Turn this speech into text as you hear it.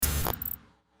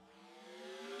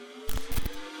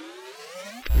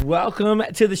Welcome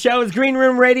to the show. It's Green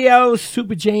Room Radio.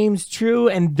 Super James, True,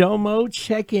 and Domo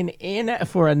checking in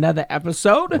for another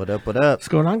episode. What up, what up? What's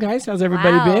going on, guys? How's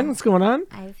everybody been? What's going on?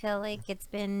 I feel like it's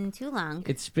been too long.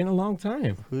 It's been a long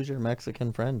time. Who's your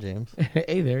Mexican friend, James?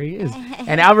 Hey, there he is.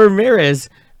 And Al Ramirez,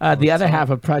 the other half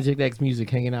of Project X Music,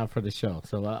 hanging out for the show.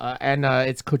 So,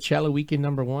 it's Coachella weekend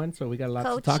 #1, so we got a lot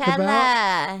to talk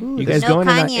about. Ooh, you guys no going?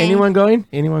 Kanye. Anyone going?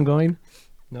 Anyone going?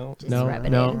 No, Just no, rub it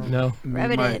no, in. no. Rub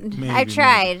it in. Maybe, I've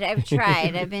tried.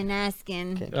 I've been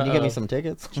asking. Can you get me some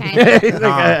tickets? Trying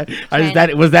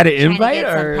to, Was that an trying to invite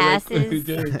get some or passes.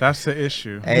 That's the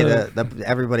issue. Hey,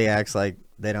 everybody acts like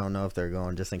they don't know if they're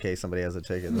going just in case somebody has a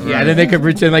ticket. Yeah, then they could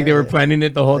pretend like they were planning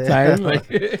it the whole time. Like,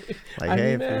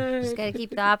 hey, just gotta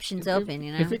keep the options open,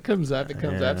 you know. If it comes up, it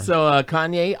comes Yeah. up. So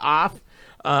Kanye off.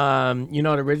 It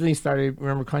originally started.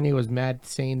 Remember, Kanye was mad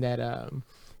saying that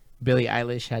Billie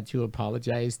Eilish had to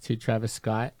apologize to Travis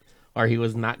Scott, or he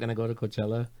was not going to go to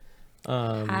Coachella.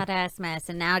 Hot ass mess,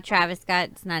 and now Travis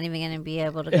Scott's not even gonna be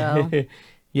able to go.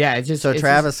 Yeah, it's just So it's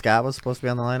Travis Scott was supposed to be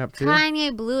on the lineup too?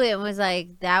 Kanye blew it and was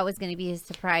like, that was going to be his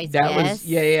surprise That was- guest.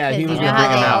 yeah, he 'Cause was you know gonna how bring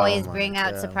they him out. always Oh my bring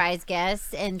out God. surprise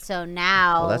guests, and so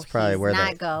now Well, that's probably he's where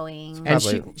not they- going. And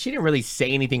she Probably- didn't really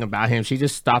say anything about him. She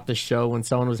just stopped the show when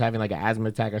someone was having like an asthma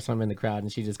attack or something in the crowd,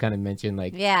 and she just kind of mentioned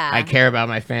like, Yeah. I care about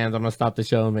my fans. I'm gonna stop the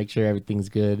show and make sure everything's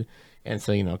good." And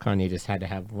so Kanye just had to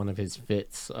have one of his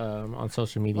fits on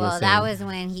social media. Well, saying, that was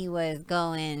when he was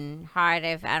going hard.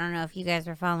 I don't know if you guys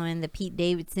were following the Pete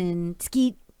Davidson,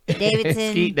 Skeet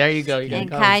Davidson Skeet, there you go. You and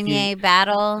gotta call him Kanye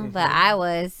battle, but I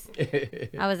was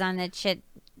on that shit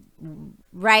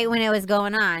right when it was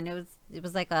going on. It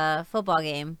was like a football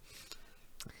game.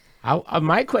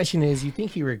 My question is, you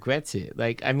think he regrets it?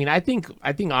 Like, I mean, I think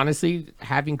honestly,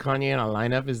 having Kanye in a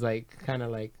lineup is like kind of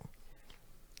like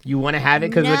you want to have it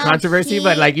because of the No, controversy,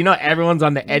 but like everyone's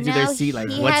on the edge of their No, seat. Like,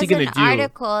 what's he gonna has do? an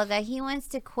article that he wants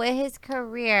to quit his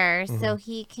career so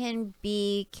he can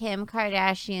be Kim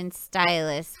Kardashian's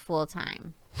stylist full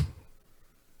time.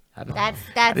 I don't That's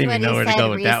I didn't what even know he where to said go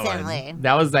with that recently. one.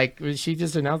 That was like she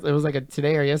just announced. It was like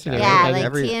today or yesterday. Yeah, right? like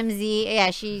every- TMZ. Yeah,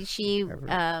 she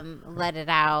let it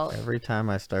out. Every time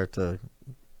I start to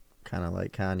kind of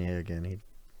like Kanye again, he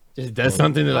just does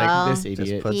something to Well, like this just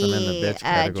idiot. puts him in the bitch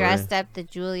category. Dressed up the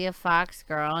Julia Fox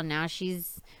girl, and now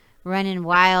she's running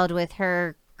wild with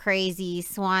her crazy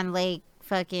Swan Lake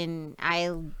fucking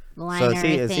eyeliner So is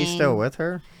he thing. still with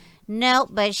her? Nope,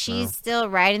 but she's still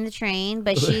riding the train.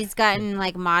 But she's gotten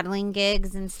like modeling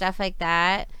gigs and stuff like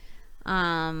that.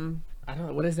 I don't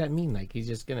know. What does that mean? Like he's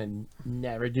just gonna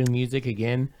never do music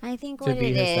again? I think To what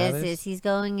be it her is stylist? he's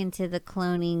going into the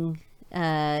cloning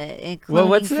Well,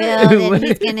 what's field, that? and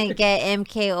he's gonna get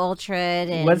MK Ultra.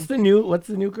 And What's the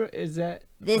new girl? Is that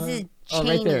this is oh,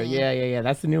 right there? Cheney. Yeah.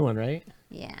 That's the new one, right?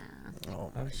 Yeah.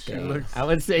 Oh Oh, It looks I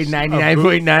would say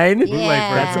 99.9.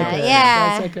 Yeah. That's like a,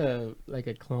 Yeah. That's like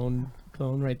a clone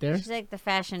right there. She's like the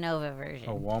Fashion Nova version.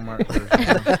 a Walmart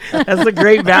version. That's a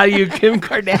great value, Kim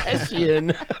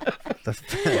Kardashian.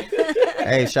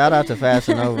 Hey, shout out to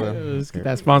Fashion Nova. Let's get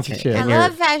that sponsorship. I And you're-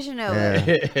 love Fashion Nova.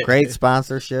 Yeah. Great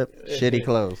sponsorship, shitty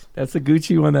clothes. That's the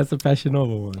Gucci one. That's the Fashion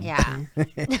Nova one. Yeah.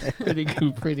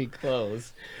 pretty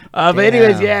close. But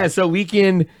anyways, Damn. yeah. So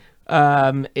Weeknd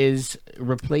is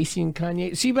replacing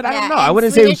Kanye. See, but I don't know. and I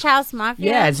wouldn't Swedish say. House Mafia.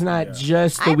 Yeah, it's not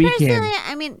just the I Weeknd. personally,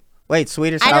 I mean, Wait,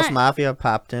 Swedish I House don't- Mafia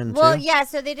popped in well, too? yeah.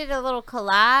 So they did a little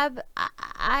collab.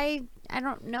 I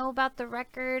don't know about the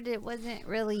record. It wasn't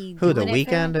really Who, The doing it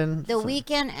for Weeknd them. and The some-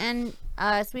 Weeknd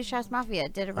and Swedish House Mafia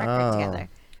did a record Oh. together.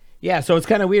 Yeah, so it's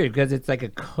kind of weird because it's like a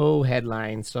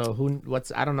co-headline. So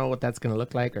I don't know what that's gonna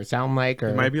look like or sound like, or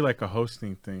It might be like a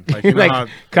hosting thing. Like, you know like how,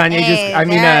 Kanye Hey,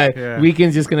 just. Yeah.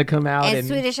 Weeknd's just gonna come out And and.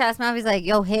 Swedish House Mafia's like,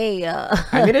 yo, hey,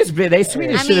 I mean, Swedish I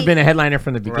should have mean- been a headliner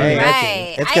from the beginning. Right.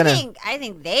 right. It's gonna- I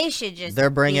think they should just.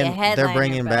 They're be a bringing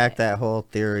headliner, back but- that whole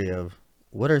theory of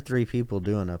what are three people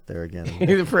doing up there again?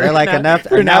 For They're like an- enough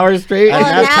for an hour straight. Well,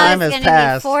 enough now time it's has gonna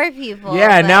passed. Be 4 people.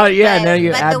 Yeah, now you but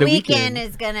add the The Weeknd Weeknd.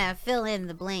 is gonna fill in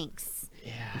the blanks.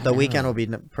 The Weeknd will be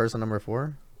person number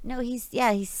 4. No, he's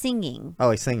singing.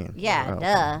 Oh, he's singing. Yeah, oh, okay.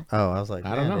 duh. Oh, I was like,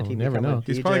 I don't man, know. did he Never become a know.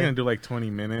 he's DJ? probably going to do like 20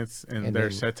 minutes, and And their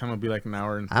then- set time will be like an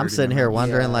hour and 30 I'm sitting here minutes.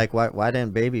 wondering, Yeah. like, why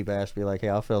didn't Baby Bash be like, hey,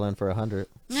 I'll fill in for 100?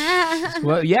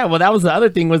 Well, yeah. Well, that was the other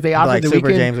thing was they offered Like, the Super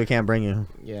Weeknd. James, we can't bring you.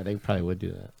 Yeah, they probably would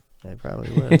do that. They probably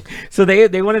would. So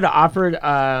they wanted to offer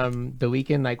the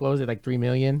Weeknd like what was it like $3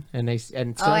 million and so,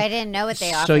 Oh, I didn't know what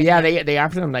they offered. so yeah him. they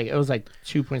offered him like it was like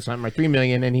 2 point something or $3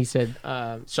 million and he said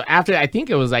so after I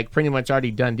think it was like pretty much already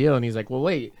done deal and he's like well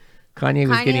wait Kanye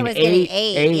was Kanye getting was eight,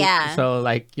 getting eight, yeah. So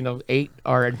like 8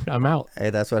 or I'm out. Hey,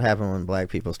 that's what happened when black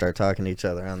people start talking to each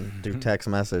other on through text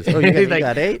message. Oh, you Like,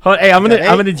 got 8? Hey, I'm You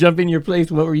got gonna jump in your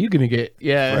place. What were you gonna get?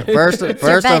 Yeah. First of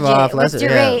all, What's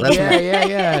your rate?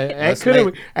 Yeah.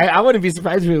 I wouldn't be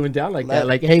surprised if it went down like that.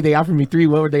 Like, hey, they offered me 3.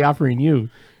 What were they offering you?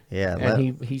 yeah.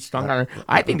 And he strung on her.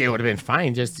 I think they would have been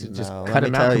fine just No, cut let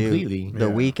him me out tell you, completely. The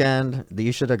Yeah. weekend,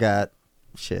 you should have got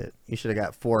shit. You should have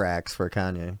got 4 acts for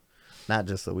Kanye, not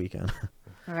just the weekend.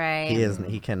 Right.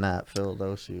 He cannot fill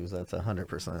those shoes. That's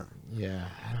 100%. Yeah.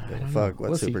 I don't Fuck know. what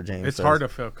We'll see. Super James It's says. hard to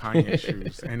fill Kanye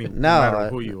shoes. No No, matter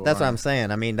who you that's are. what I'm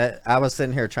saying. I mean, I was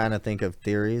sitting here trying to think of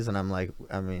theories, and I'm like,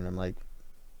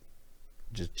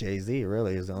 just Jay-Z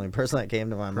really is the only person that came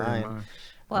to my Pretty mind. much.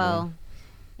 Well,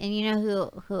 and you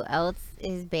know who else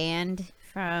is banned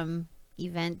from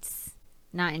events,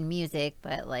 not in music,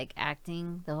 but like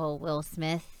acting? The whole Will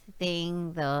Smith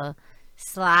thing, the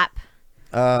slap,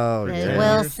 Oh the yeah.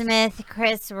 Will Smith,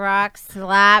 Chris Rock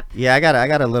slap. Yeah, I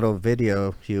got a little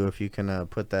video, Hugh, if you can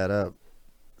put that up.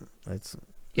 It's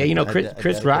Yeah, you know, I Chris, did- I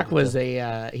Chris did Rock it. was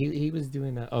he was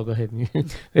doing that. Oh, go ahead.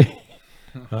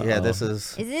 yeah, this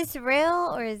is. Is this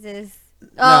real or is this? No,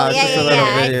 Oh it's yeah, just a yeah, little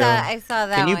yeah. video. I saw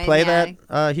that. Can you one, play yeah.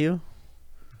 that, Hugh?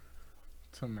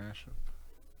 It's a mashup.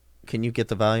 Can you get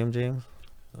the volume, James?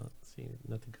 See,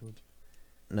 nothing coming.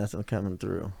 Nothing coming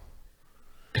through.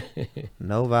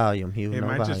 No volume, Hugh. It no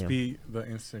might volume. just be the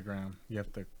Instagram. You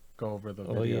have to go over the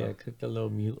Oh video. yeah, click the little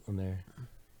mute on there.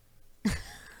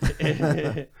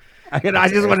 I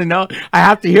just want to know. I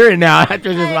have to hear it now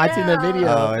after just I watching the know. video.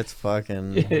 Oh, it's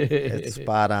fucking. It's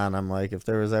spot on. I'm like, if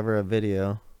there was ever a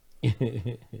video. If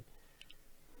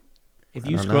I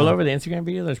you don't scroll know. over the Instagram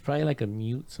video, there's probably like a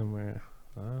mute somewhere.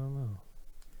 I don't know.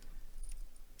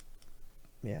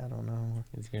 Yeah, I don't know.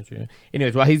 Instagram video.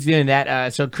 Anyways, while he's doing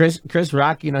that, so Chris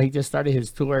Rock, you know, he just started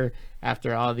his tour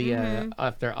after all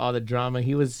the drama.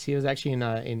 He was actually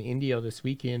in India this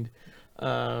weekend,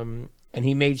 and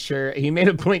he made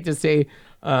a point to say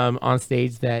on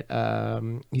stage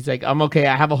that he's like, I'm okay.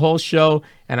 I have a whole show,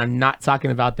 and I'm not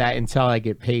talking about that until I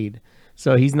get paid.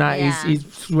 So he's not. Yeah. He's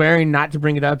swearing not to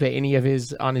bring it up at any of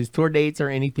his tour dates or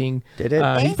anything. Did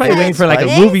it? He's They probably said- waiting for like a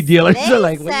they- movie deal or they something.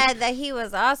 Like, said that he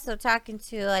was also talking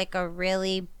to like a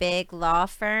really big law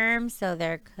firm, so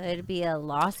there could be a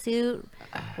lawsuit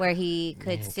where he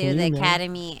could Yeah, sue can the you imagine?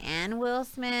 Academy and Will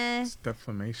It's Smith.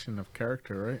 defamation of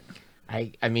character, right?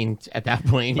 I mean, at that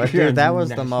point, But you're dude, that on was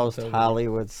the national most television.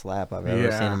 Hollywood slap I've ever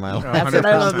Yeah. seen in my life. That's what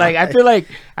I was 100%. like. I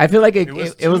feel like It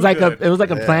was it was too like good.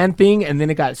 a Yeah. planned thing, and then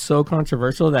it got so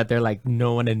controversial that they're like,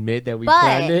 no one admit that we But-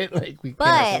 planned it. Like we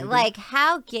But like,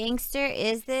 how gangster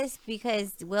is this?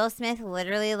 Because Will Smith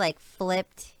literally like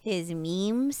flipped his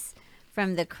memes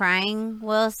from the crying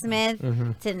Will Smith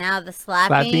to now the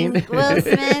slapping Slapping. Will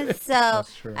Smith. So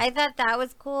That's true. I thought that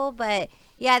was cool. But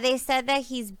yeah, they said that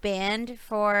he's banned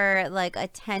for like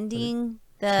attending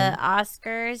the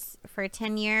Oscars for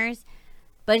 10 years.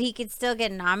 But he could still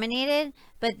get nominated.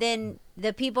 But then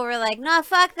the people were like, no,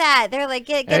 fuck that. They're like,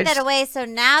 get that It's- away. So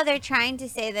now they're trying to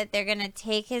say that they're going to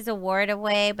take his award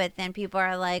away. But then people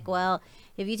are like, well,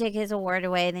 if you take his award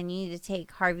away, then you need to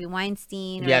take Harvey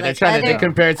Weinstein. Or Yeah, they're like trying to other-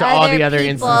 compare it to all the other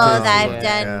people instances. that Yeah. have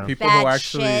Yeah. done People who bad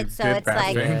actually shit. So did it's bad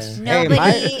like things. Hey,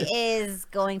 nobody is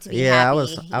going to be Yeah, happy. I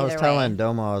was either telling way.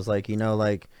 Domo, I was like, you know,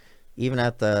 like even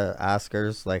at the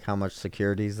Oscars, like how much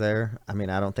security's there. I mean,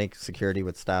 I don't think security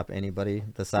would stop anybody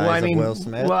the size Well, I mean, of Will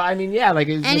Smith. well, I mean, yeah, like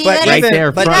it's And just he like got right a-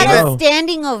 there, but He front got row. a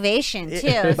standing ovation too.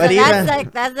 So But even-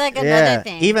 that's like another yeah,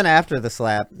 thing. even after the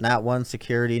slap, not one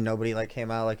security, nobody like came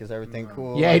out like, is everything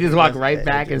cool? Yeah, he Like, just it walked was- right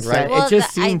back and right- said- well, it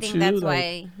just I seemed think too, that's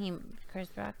like- why Chris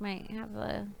Rock might have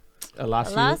a a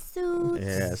lawsuit. lawsuit.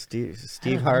 Yeah, Steve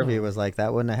don't Harvey know. was like,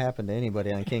 that wouldn't have happened to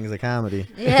anybody on Kings of Comedy.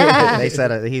 Yeah. They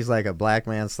said he's like a black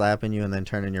man slapping you and then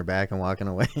turning your back and walking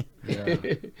away. Yeah.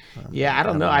 Yeah, I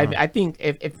don't know. I think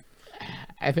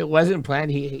if it wasn't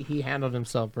planned, he handled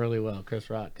himself really well, Chris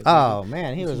Rock. 'cause Oh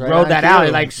man, he he was right rode on that out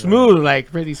cue. like smooth, like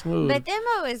pretty smooth. But then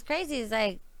what was crazy is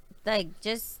like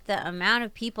just the amount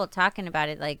of people talking about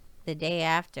it like the day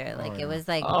after. Like it was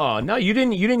like Oh no, you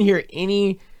didn't hear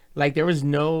any. Like there was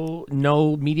no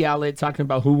media outlet talking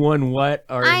about who won what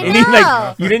or I any, know.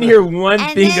 like you didn't hear one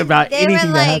and thing then about they anything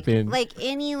were that like, happened. like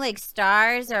any like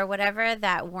stars or whatever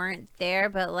that weren't there,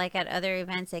 but like at other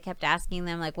events they kept asking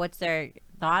them like what's their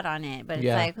thought on it. But it's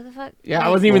Yeah. like what the fuck? Yeah, I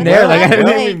Like, wasn't even what there. the Like I fuck?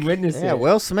 didn't Like, even witness Yeah, it.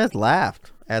 Will Smith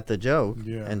laughed at the joke.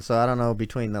 Yeah. And so I don't know,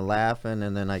 between the laughing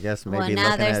and then I guess maybe well, now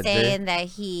looking they're at Jay. saying that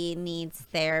he needs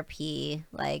therapy,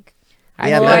 like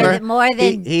Yeah, more, remember? more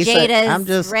than He said,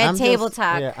 Jada's red table just,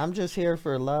 talk. Yeah, I'm just here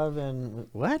for love and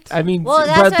what? I mean, Well, but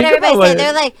that's what think everybody about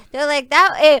said. what- They're like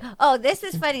that. Oh, this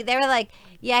is funny. They were like,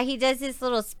 yeah, he does this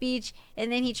little speech,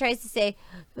 and then he tries to say,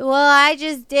 "Well, I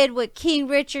just did what King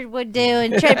Richard would do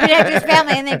and try to protect his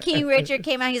family." And then King Richard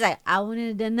came out. He's like, "I wouldn't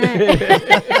have done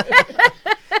that."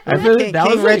 I feel like that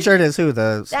King was like- Richard is who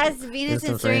the That's Venus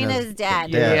and Vincent Serena's- Serena's dad.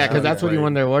 Yeah, Yeah, because that's what he right.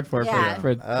 won the award for Yeah. for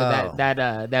Oh.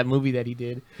 that movie that he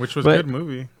did. Which was But- a good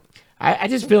movie. I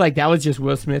just feel like that was just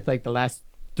Will Smith. Like the last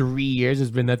 3 years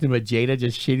has been nothing but Jada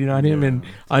just shitting on him and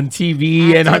on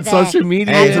TV and on After the- social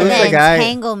media. Hey, After who's the the guy?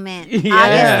 entanglement. Yeah.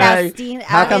 August Alsina.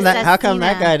 How come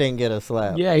that guy didn't get a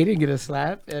slap? Yeah, he didn't get a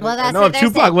slap. And Well, I that's know what if they're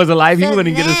Tupac saying. was alive, he So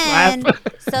wouldn't get a then- slap.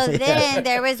 So Yeah. then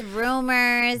there was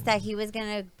rumors that he was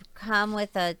gonna come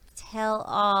with a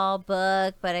tell-all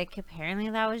book, but apparently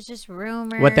that was just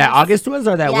rumors. What that August was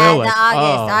or that yeah, Will was? the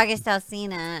Oh. August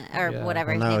Alsina or Yeah.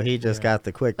 whatever. Well, his no, name- he just got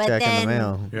the quick But check in then- the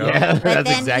mail. Yeah. Yeah, But that's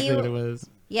then exactly he- what it was.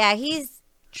 Yeah, he's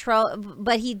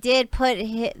but he did put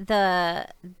it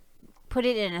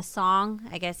in a song.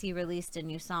 I guess he released a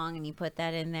new song and he put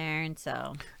that in there, and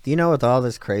so Do you know with all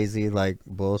this crazy like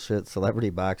bullshit celebrity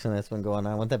boxing that's been going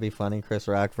on, wouldn't that be funny? Chris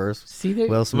Rock versus See, they,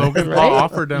 Will Smith. Logan Right? Paul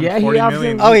offered them Yeah, he 40 offered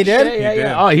million. him- Oh, he did? Yeah, yeah, He yeah.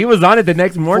 did. Oh, he was on it the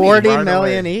next morning. 40 Right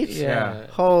million away. each. Yeah.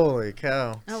 Holy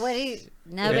cow! what do you?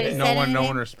 Nobody Yeah, said No one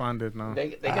anything? responded. No.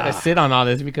 They gotta sit on all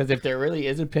this because if there really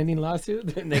is a pending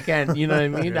lawsuit, then they can't. You know what I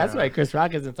mean? That's Yeah. why Chris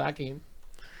Rock isn't talking.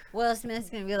 Will Smith's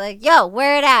gonna be like, "Yo,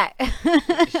 where it at?"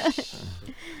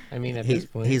 I mean, at this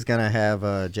point, He's gonna have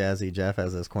Jazzy Jeff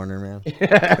as his corner man.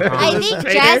 I think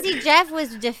Traitor. Jazzy Jeff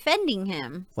was defending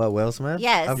him. What, Will Smith?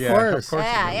 Yes. Of Yeah, course. Of course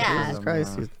Yeah, he's yeah. gonna Jesus do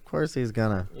Christ! them, Of course he's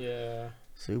gonna. yeah.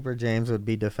 Super James would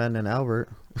be defending Albert.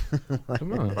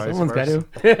 Come on, Vice someone's got versa.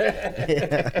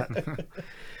 to.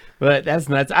 But that's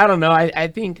nuts. I don't know. I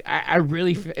think I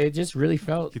really it just really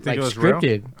felt You think like it was real?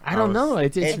 scripted. I don't know.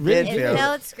 It's It really did It feel-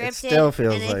 felt it scripted, still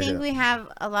feels and I like think it. we have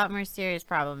a lot more serious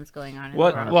problems going on. In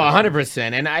Well, the world.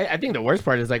 100%. And I think the worst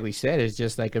part is, like we said, is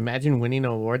just like imagine winning an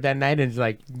award that night and it's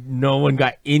like no one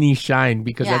got any shine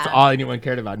because that's Yeah. all anyone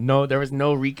cared about. No, there was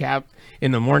no recap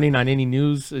in the morning on any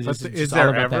news. It's But just- is just all there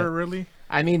about ever that. really?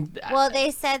 I mean, Well, they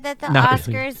said that the Not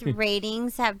really. Oscars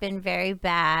ratings have been very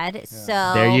bad.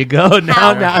 So there you go. Now,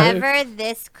 However,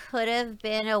 this could have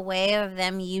been a way of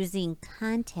them using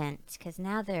content because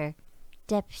now they're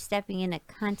stepping into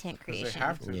content They creation.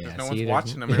 have to. Yeah, because no see, one's there's-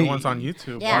 watching them. Everyone's on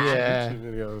YouTube Yeah. watching Yeah.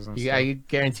 YouTube videos and I stuff.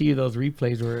 guarantee you those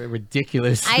replays were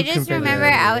ridiculous. I just compared to remember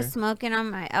that I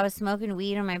other. was smoking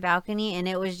weed on my balcony and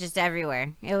it was just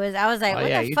everywhere. I was like, Oh, what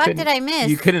yeah, the you fuck couldn't- did I miss?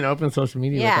 You couldn't open social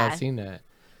media Yeah. without seeing that.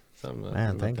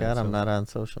 Man, thank God I'm not on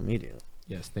social media.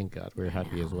 Yes, thank God. We're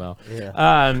happy as well.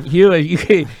 Yeah. Hugh, you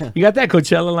got that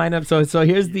Coachella lineup. So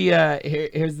here's the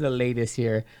here's the latest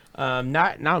here.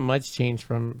 Not much change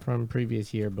from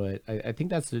previous year, but I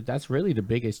think that's really the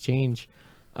biggest change.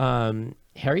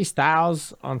 Harry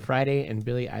Styles on Friday and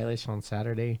Billie Eilish on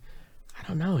Saturday. I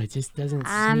don't know. It just doesn't.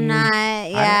 I'm seem, not.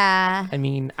 Yeah. I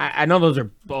mean, I know those are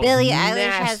both. Billie Eilish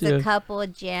has a massive- couple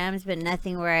of jams, but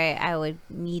nothing where I would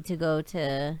need to go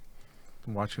to.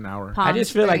 Watch an hour. Palm I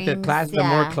just feel like the Springs, the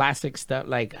more yeah. classic stuff.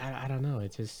 Like I don't know.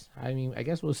 It's just. I mean, I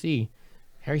guess we'll see.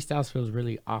 Harry Styles feels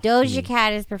really off. to me. Doja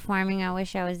Cat is performing. I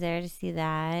wish I was there to see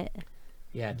that.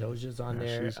 Yeah, Doja's on Yeah,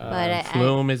 there. she's- But I-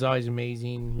 Flume is always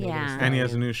amazing. Megan Yeah. And he has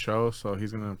a Stallion. new show, so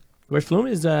he's gonna. Where Flume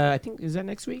is, I think, is that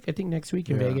next week? I think next week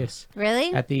in Yeah. Vegas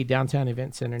Really? at the Downtown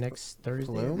Event Center next Thursday.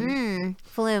 Flume?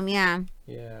 Flume, yeah.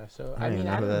 Yeah, so I don't even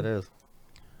know who that is.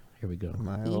 Here we go. Am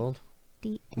I Eat. old?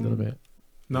 A little bit.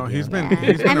 No, Yeah. he's been. Yeah.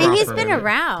 He's been I mean, around he's for a been minute.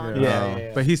 around.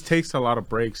 Yeah. But he takes a lot of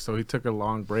breaks, so he took a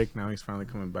long break. Now he's finally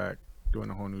coming back, doing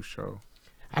a whole new show.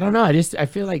 I don't know. I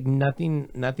feel like nothing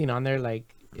on there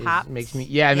like Pops? makes me.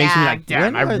 Yeah, it makes me Yeah. like, damn.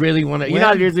 When I was- really want to. You when- know,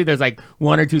 how usually there's like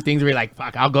one or two things where you're like,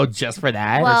 fuck, I'll go just for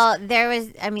that. Well, there was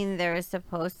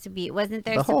supposed to be, wasn't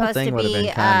there The whole supposed thing to would have be,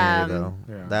 been Kanye, though.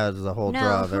 Yeah. That was the whole no,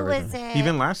 draw of who everything. was it?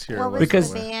 Even last year, What was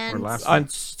Because- the or band? last on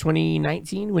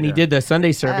 2019 when he Yeah. did the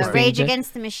Sunday service thing. Rage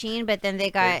Against the Machine, but then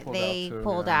they pulled out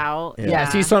pulled too, out. Yeah. Yeah,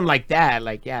 see something like that.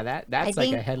 Like, yeah, that's I like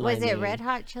think a headline. was it name. Red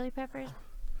Hot Chili Peppers?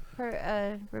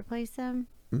 Replace them.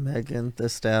 Megan Thee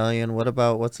Stallion. What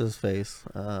about what's his face?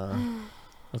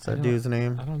 What's I that don't- dude's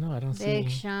name? I don't know. I don't Big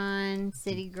see. Sean,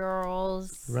 City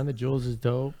Girls. Run the Jewels is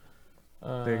dope.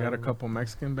 They got a couple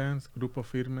Mexican bands, Grupo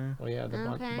Firme. Oh yeah, the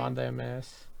Okay. Banda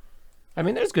MS. I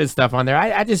mean, there's good stuff on there.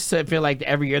 I just feel like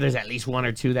every year there's at least one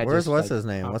or two that. Where's just, what's like, his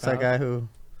name? pop What's out. that guy who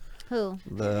Who?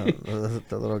 the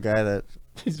little guy that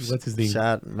What's his name?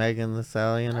 shot Megan Thee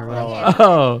Stallion or whatever.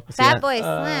 Oh, Fat Boy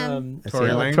Slim. Is Tory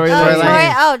he- Lanez? Tory Oh, Lanez.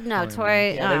 Tory. Oh no,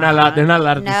 Tory. Yeah, they're not allowed. They're not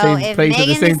allowed at the No, same if place at the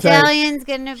Megan same Thee time. Stallion's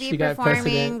gonna be She got performing,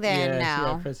 precedent. then Yeah, she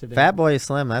got no. precedent. Fat Boy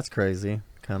Slim, that's crazy.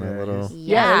 Kind of Yeah, little. he's-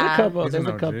 Yeah, there's a couple. He's There's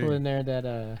an a couple OG. in there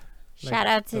that Shout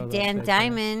out to oh, that's Dan like that.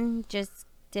 Diamond. Just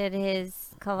did his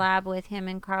collab with him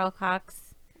and Carl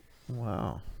Cox.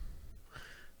 Wow.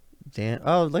 Dan.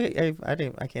 Oh, look!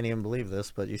 I can't even believe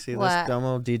this, but you see What? this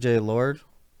Domo DJ Lord?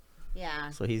 Yeah.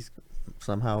 So he's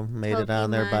somehow made it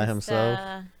on there by Pokemon himself.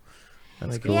 stuff.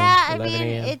 That's Like, cool. Yeah, I 11 mean,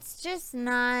 a.m. it's just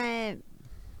not.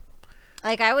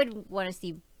 Like, I would want to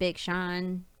see Big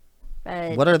Sean,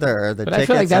 but What are the But I tickets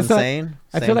feel like that's not- insane?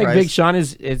 I Same feel like price? Big Sean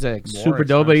is a super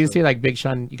dope, but you expensive. see like Big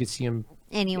Sean, you can see him.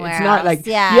 anywhere It's not else. like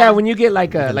yeah. when you get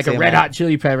like can a see him Red all- Hot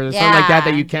Chili Peppers or something like that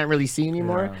Yeah. you can't really see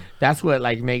anymore. Yeah. That's what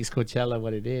like makes Coachella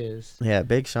what it is. Yeah,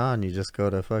 Big Sean. You just go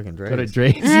to fucking Dre's. Go to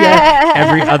Dre's, yeah,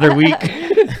 every other week.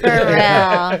 for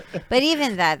real. But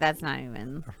even that's not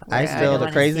even. I where still. would The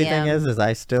wanna crazy see thing him. is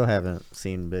I still haven't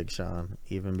seen Big Sean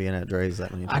even being at Dre's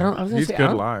that many times. I don't. I was gonna He's say, good I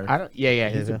don't, live. I don't. Yeah,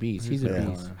 he's Is a he? beast. He's a Yeah.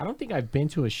 beast. I don't think I've been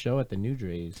to a show at the new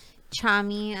Dre's.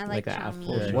 Chami. I like Like a Chami.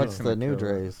 full show. What's gonna the new kill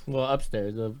it. Dre's? Well,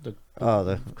 upstairs the Oh,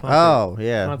 the concert- oh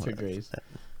yeah. concert Dre's.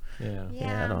 Yeah,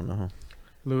 Yeah, I don't know.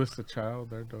 Louis the Child,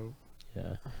 they're dope.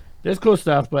 yeah. There's cool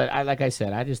stuff, but like I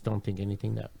said, I just don't think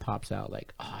anything that pops out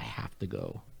like, oh, I have to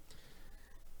go.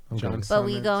 I'm John going. But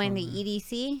we Summit, going to Summit.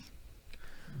 EDC.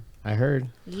 I heard.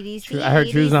 EDC. I heard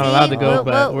Drew's not allowed to go, Whoop,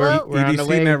 but whoop, we're whoop. on the EDC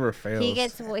way. never fails. He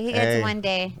gets Hey. one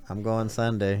day. I'm going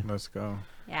Sunday. Let's go.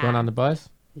 Yeah. Going on the bus.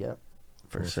 Yep,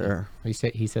 for We'll see. sure.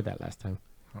 He said that last time.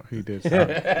 Oh, he did. Nah,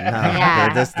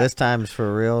 Yeah. this time's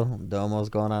for real. Domo's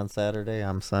going on Saturday.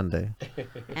 I'm Sunday.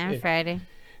 And Friday.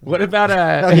 What about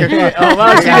you're going- oh,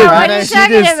 well, she Yeah, just, what are you she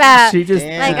talking just, about? She just,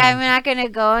 Damn. Like I'm not gonna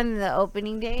go on the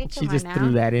opening day. she Come just on threw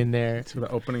now. that in there. To the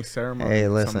opening ceremony. Hey, it's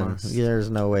a listen. must. There's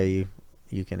no way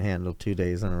you can handle 2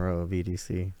 days in a row of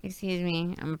EDC. Excuse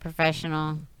me, I'm a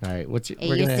professional. All right, what's It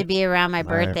used to be around my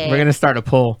right. birthday. We're gonna start a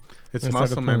poll. It's Let's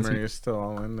start a muscle poll and memory. see. It's still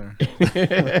all in there.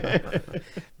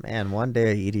 Man, one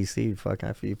day at EDC, fuck,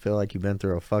 you feel like you've been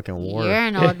through a fucking war. You're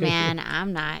an old man.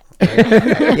 I'm not.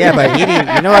 Yeah, but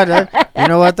you know what? You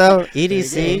know what though?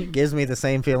 EDC gives me the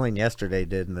same feeling yesterday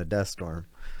did in the Death Storm.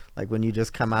 Like when you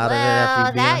just come out of it after Well,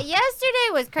 you've been. that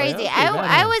yesterday was crazy. that was pretty bad,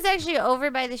 I huh? was actually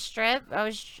over by the strip. I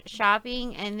was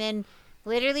shopping, and then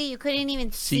literally you couldn't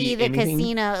even See see the anything?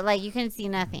 casino. Like you couldn't see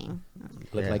nothing.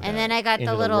 Look Yeah. like And a then I got end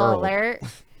the of little world. alert.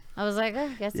 I was like, oh,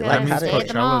 guess You I like gotta That how means stay at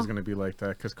the Coachella's mall. gonna be like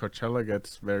that because Coachella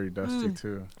gets very dusty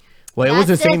too. Well, it was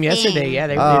the That's the same yesterday. thing. Yeah,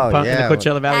 they Oh, were pumping yeah. the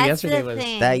Coachella Valley That's yesterday. the Was.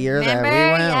 thing. That year Remember? that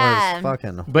we went Yeah. was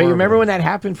fucking. But you remember horrible. when that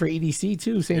happened for EDC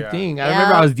too? Same Yeah. thing. I Yeah.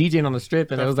 remember I was DJing on the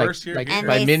strip, and The it was like, first year- like And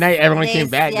by they- midnight, everyone they- came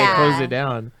back. They yeah. closed it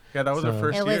down. Yeah, that was the So-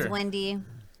 first It year. was windy.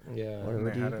 Yeah. What, When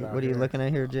what, they are had it you, out what are you here. looking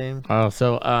at here, James? Oh,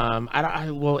 so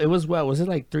well, it was was it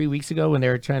like 3 weeks ago when they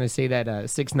were trying to say that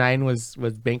 6ix9ine was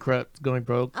bankrupt, going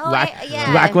broke. Oh,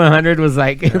 yeah. Whack 100 was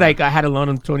like like I had to loan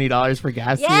him $20 for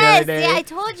gas the Yes, other day. yeah, I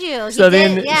told you. He So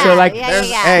did, then- yeah, so, like, yeah, There's,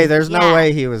 yeah, Hey, there's no yeah.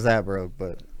 way he was that broke,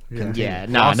 but Yeah,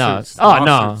 no. Lawsuits. Oh no,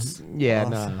 Lawsuits. yeah,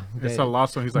 Lawsuits. no. It's a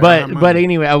lawsuit. He's like, I got But money.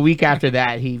 anyway, a week after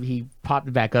that, he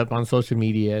popped back up on social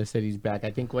media, said he's back.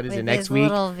 I think what is With it next his week?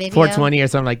 little video. 420 or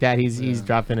something like that. He's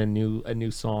dropping a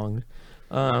new song.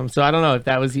 So I don't know if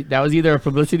that was either a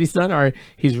publicity stunt or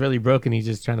he's really broke and he's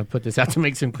just trying to put this out to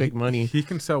make some quick money. He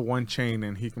can sell one chain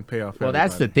and he can pay off. Well,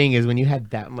 that's the everybody. thing is when you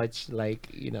had that much like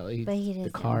But he doesn't the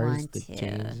cars, want the to.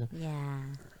 chains. Yeah.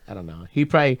 I don't know. He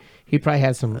probably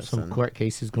had some Listen. court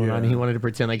cases going on. And Yeah. he wanted to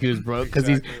pretend like he was broke because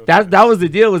Exactly. that was the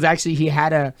deal. Was actually he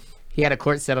had a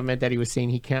court settlement that he was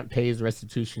saying he can't pay his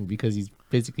restitution because he's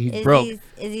broke. Is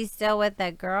he still with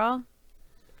that girl?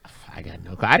 I got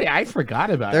no. I forgot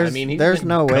about it. there's I mean, he's there's been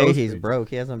no way ghosted. he's broke.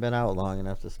 He hasn't been out long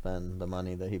enough to spend the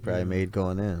money that he probably made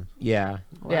going in. Yeah,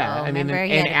 yeah. Well, I mean, remember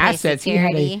he and had to pay assets.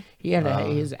 security.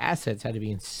 His assets had to be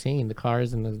insane. The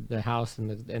cars and the house and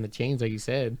the chains, like you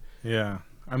said. Yeah,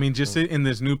 I mean, just in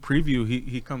this new preview,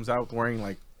 he comes out wearing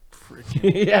like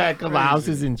freaking Yeah, a couple Crazy.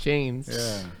 houses and chains.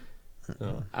 yeah.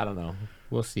 So, I don't know.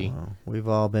 We'll see. Well, we've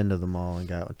all been to the mall and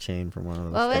got a chain from one of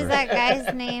those. What was stores. that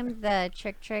guy's name? The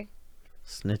Trick?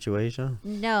 Snitchuation?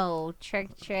 No,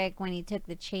 Trick when he took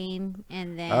the chain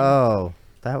and then Oh,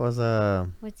 that was a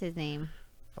what's his name?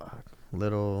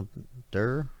 little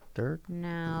dirt.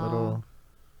 No, Little.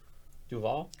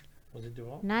 Duval? Was it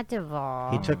Duval? not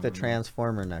Duvall. He took the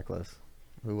Transformer necklace.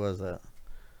 Who was that?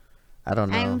 I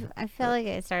don't know. I feel like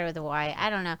it started with a Y.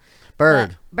 I don't know.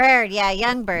 Bird. Bird, yeah,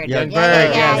 Young Bird. Young yeah,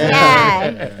 Bird, yeah,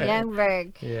 yeah. yeah. Young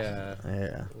Bird. Yeah.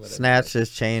 Yeah. Whatever. Snatched his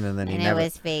chain and then he And it never.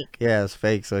 was fake. Yeah, it's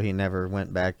fake, so he never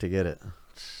went back to get it.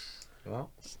 Well,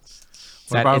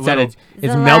 What about it's, at a, little- it's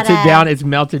There's a melted lot of- down. It's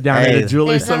melted down at Hey. a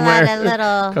jeweler There's a somewhere. lot of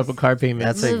little Couple car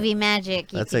payments. That's movie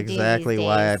magic. You That's could do exactly these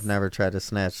why days. I've never tried to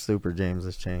snatch Super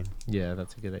James's chain. Yeah,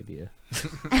 that's a good idea.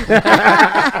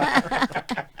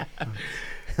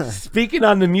 Speaking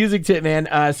on the music tip, man.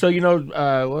 So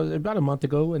about a month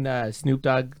ago when Snoop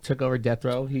Dogg took over Death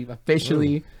Row, he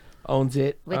officially owns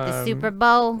it With the Super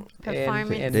Bowl and-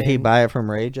 performance. and- Did he buy it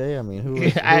from Ray J? I mean, who?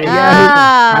 Was,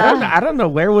 Ah. I don't know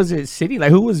where was it sitting.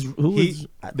 Like who was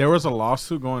There was a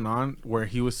lawsuit going on where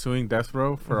he was suing Death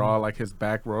Row for all like his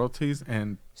back royalties,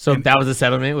 and so and that was a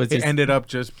settlement. Was it just ended up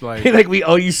just like like we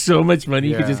owe you so much money.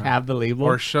 You could Yeah. just have the label.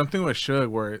 or something with Suge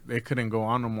where they couldn't go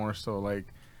on no more. So like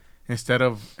instead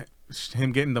of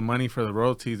him getting the money for the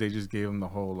royalties, they just gave him the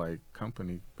whole like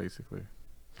company basically.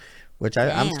 which I'm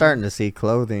Damn. starting to see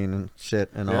clothing and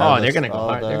shit and all. Oh, this- they're gonna go all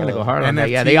hard. They're the- gonna go hard on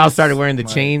that. Yeah, they all NFTs, started wearing the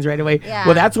like- chains right away. Yeah.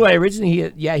 Well, that's why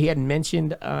originally he had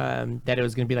mentioned that it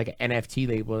was gonna be like an NFT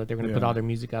label that they're gonna put Yeah. all their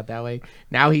music out that way.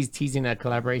 Now he's teasing a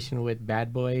collaboration with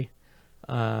Bad Boy,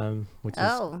 which is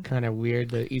Oh. kind of weird.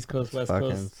 The East Coast, West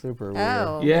Fucking Coast. super weird.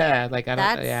 Oh. Yeah, like I don't.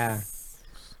 That's Yeah.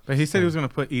 But he said he was gonna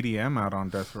put EDM out on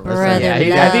Death Row. Brother Yeah,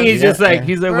 I love. think he's just Yeah. like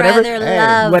he's like Brother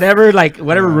love.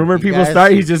 whatever rumor You people guys-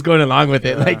 start, he's just going along with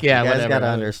it. Yeah. Like yeah, you guys whatever. gotta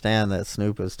understand that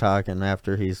Snoop is talking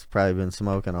after he's probably been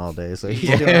smoking all day, so he's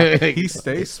Yeah. doing, He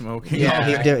stays smoking.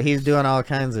 Yeah. he's doing all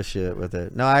kinds of shit with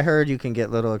it. No, I heard you can get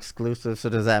little exclusives. So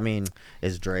does that mean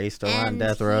is Dre still on And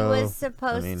Death he Row? was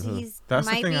supposed mean, to. who- He's That's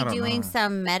the might thing I be don't doing know.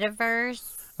 some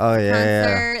metaverse Oh yeah,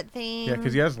 concert thing. Yeah,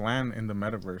 because he has land in the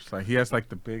metaverse. Like he has like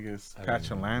the biggest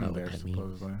patch of know land what there that means.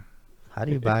 supposedly. How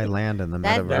do you buy land in the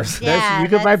That- metaverse? Yeah, you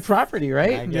could buy that's- property,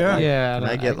 right? Yeah. yeah. Can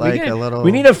I get we like need- a little?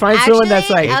 We need to find someone that's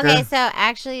like. okay. So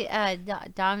actually,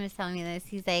 Dom is telling me this.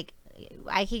 He's like,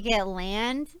 I could get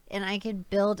land and I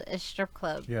could build a strip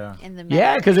club. Yeah. In the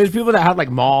Yeah, because metaverse. there's people that have like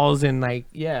malls and like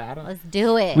I don't. Let's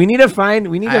do it. We need to find.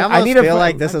 We need to. I almost need to feel fi-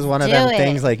 like this is one of do them it.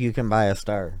 things like you can buy a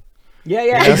star. Yeah,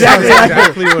 yeah, That's exactly.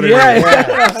 exactly what it Yeah, is.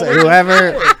 yeah. So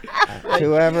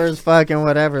whoever's fucking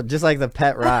whatever, just like the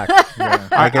pet rock. Yeah.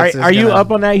 Like, it's just Are you gonna-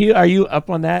 up on that, Hugh? Are you up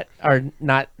on that, or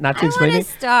not? Not to I explain want it.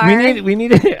 a star. We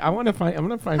need. I want to find. I'm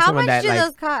gonna find How someone much that do like.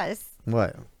 those cost?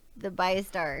 What? The buy a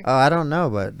star. Oh, I don't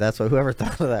know, but that's what whoever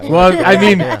thought of that. Well, was. I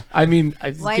mean, Yeah.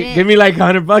 Why didn't- give me like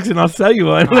 $100 and I'll sell you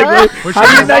one. Like, Oh. Which how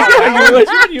do you one? not get you? Which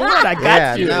one you want? I got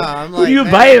Yeah, you. no, I'm Who do like, you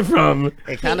buy man. it from?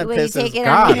 It kind of Will you pisses take it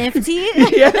God. on NFT?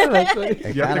 Yeah, like,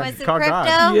 It Yeah. kinda- Want some Call crypto?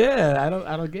 God. yeah.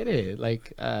 I don't get it.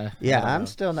 Like, Yeah, I I'm don't know.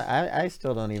 still not, I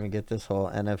still don't even get this whole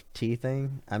NFT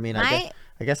thing. I mean, My-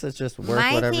 I guess it's just worth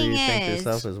my whatever you thing think is-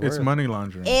 yourself is worth. It's money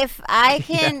laundering. If I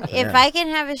can, if Yeah. I can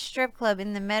have a strip club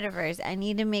in the metaverse, I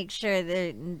need to make sure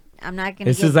that I'm not going to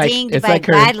This get is like- dinged it's by like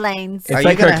her- guidelines. It's Are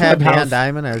like you gonna our have Dan Clubhouse.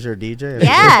 Diamond as your DJ?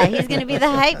 Yeah, he's going to be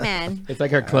the hype man. It's like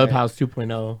her Clubhouse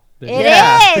 2.0. It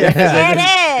Yeah. is. It is.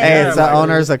 Hey, it's the like-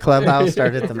 owners of Clubhouse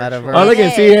started the metaverse. Oh, look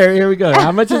at It see is. here we go.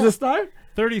 How much is the star?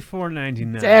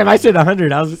 $34.99. Damn, I said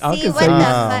 100. I was See what the concerned.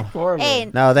 fuck? Horrible.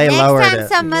 Hey, No, they next lowered time it.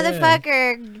 some Yeah.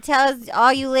 motherfucker tells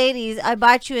all you ladies, "I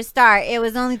bought you a star. It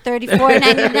was only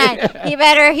 $34.99." he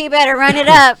better run it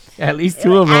up. At least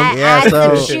two of them. Add, Yeah, add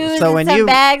so- some shoes so and when some you-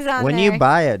 bags on when there. you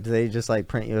buy it, do they just like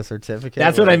print you a certificate?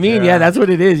 That's what I mean. Yeah. Yeah. That's what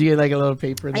it is. You get like a little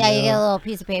paper. in the yeah, you get a mail. little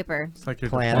piece of paper. It's like your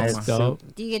Planet diploma. That's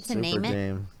dope. Do you get to Super name it,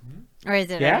 Game. or is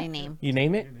it Yeah? already named? You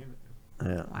name it?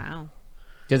 Yeah. Wow,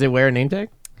 Does it wear a name tag?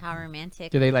 how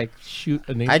romantic. Do they like shoot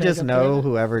a name I tag? just up know there?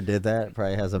 whoever did that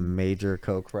probably has a major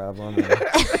coke problem.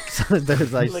 So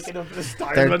there's like, Looking up the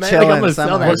stars they're one night, chilling I'm gonna sell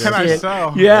somewhere. that What can I shit.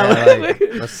 sell? Yeah. like,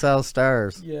 let's sell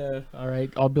stars. Yeah. All right.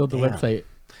 I'll build the Damn. website.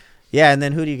 Yeah, and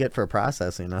then who do you get for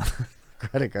processing?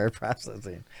 Credit card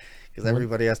processing, because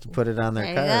everybody has to put it on their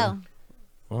There you card.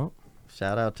 go. Well,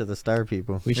 Shout out to the star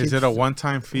people. we should. Is it a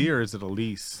one-time fee or is it a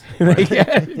lease? Yeah.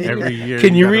 Every year.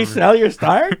 Can you gotta resell your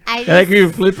star? I Like just-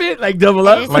 you flip it, like double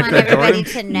I up. just Like want that everybody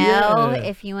Jordan? to know Yeah.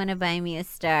 if you want to buy me a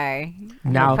star,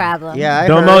 Now- no problem. Yeah, I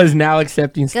Domo heard- is now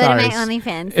accepting Go stars. to my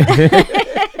OnlyFans.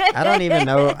 I don't even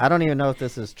know. I don't even know if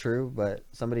this is true, but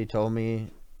somebody told me,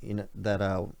 that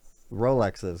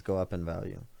Rolexes go up in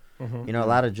value. Mhm. A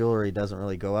lot of jewelry doesn't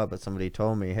really go up, but somebody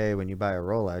told me, hey, when you buy a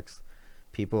Rolex,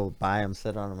 people buy them,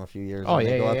 sit on them a few years, Oh and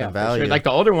yeah, they go yeah, up yeah. in for value. sure. Like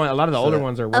the older one, a lot of the So older that-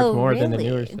 ones are worth Oh, more than the really?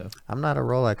 newer stuff. I'm not a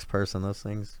Rolex person. Those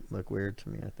things look weird to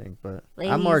me, I think, but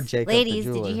ladies, I'm more Jacob the ladies,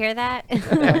 did jeweler. you hear that?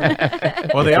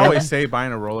 Well, they always say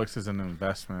buying a Rolex is an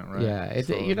investment, right? Yeah, it's,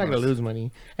 So you're not gonna unless- lose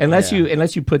money unless Yeah.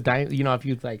 you put if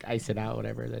you like ice it out,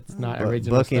 whatever. That's not But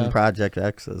original booking stuff. Project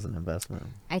X is an investment.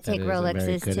 I That take is a very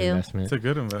Rolexes good too. investment. It's a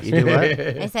good You investment. do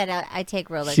what? I said I take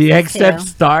Rolexes She accepts too.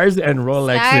 stars and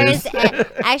Rolexes. Stars.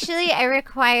 Actually, I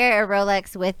require a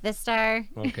Rolex with the star.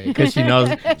 Okay, because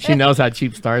she knows how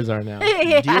cheap stars are now.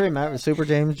 Yeah. Do you remember Super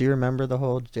James? Do you remember the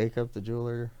whole Jacob the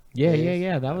jeweler? Yeah, days?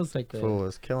 yeah. That was like Fool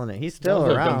was killing it. He's that still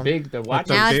was around. the watch,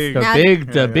 Now big- it's, the now,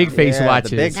 big, the Yeah, big yeah. face Yeah, the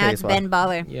watches. big now it's face Ben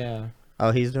Baller. Yeah.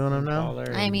 Oh, he's doing them now.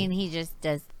 Baller I and- mean, he just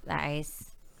does the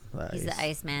ice. He's the Nice.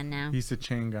 ice man now. He's the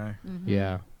chain guy.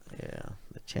 yeah. Yeah,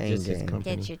 the chain Just his gang.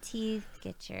 company. Get your teeth.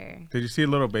 Get your. Did you see a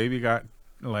little baby got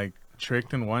like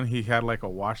tricked in one? He had like a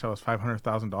watch that was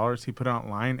 $500,000. He put it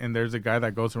online, and there's a guy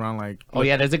that goes around like, Oh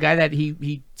yeah, there's a guy that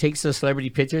he takes the celebrity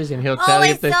pictures and he'll Oh, tell I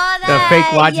you if the saw fake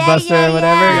that. watch Yeah, buster yeah, or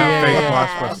whatever. Yeah, fake yeah.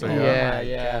 watch buster.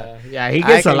 Yeah. He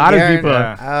gets a can lot of guarantee- people.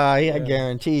 Yeah. I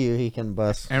guarantee you he can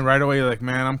bust. And right away, like,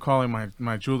 man, I'm calling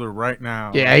my jeweler right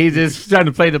now. Yeah, he's just trying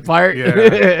to play the part.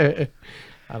 Yeah.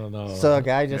 I don't know. So a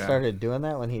guy just Yeah. started doing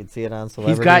that when he'd see it on he's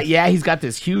celebrities. he's got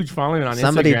this huge following on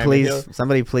Somebody Instagram.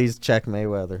 somebody please check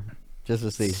Mayweather, just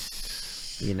to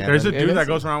see. You never. There's a Yeah, dude that that's-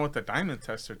 goes around with the diamond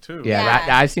tester too. Yeah,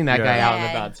 Yeah. I've seen that guy Yeah. out and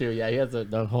Yeah. about too. Yeah, he has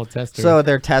the whole tester. So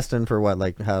they're testing for what,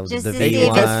 like how Just the to They see if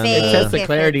V1. it's test, fake. they test the if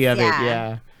clarity it's- of it. yeah.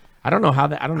 Yeah. I don't know how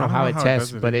that. I don't know how it how it tests,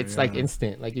 does it but either, it's like yeah.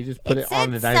 instant. Like you just put It it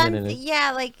on the said diamond and something- it,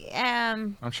 yeah, like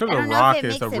I'm sure I the don't know rock if it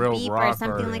is makes a a real beep rock or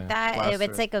something like that. blaster.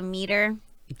 It's like a meter.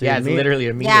 yeah, it's me- literally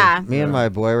a meter. Yeah. Me and Yeah. my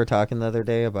boy were talking the other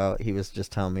day about, he was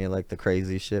just telling me like the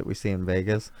crazy shit we see in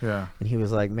Vegas. Yeah. And he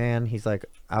was like, man, he's like,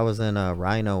 I was in a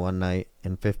Rhino one night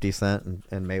and 50 Cent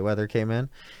and Mayweather came in.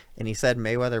 And he said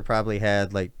Mayweather probably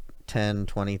had like 10,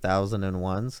 20,000 in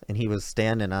ones. And he was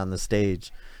standing on the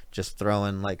stage just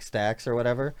throwing like stacks or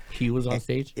whatever. He was on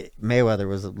stage. Mayweather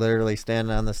was literally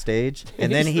standing on the stage.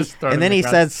 And then He's he just throwing and then the he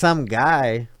crowd. said some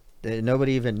guy that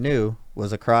nobody even knew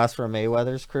was across from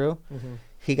Mayweather's crew.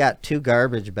 He got 2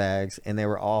 garbage bags and they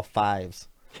were all fives.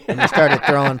 And they started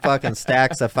throwing fucking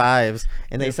stacks of fives.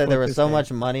 And they said there was so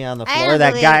much money on the I floor don't that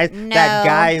believe- that no.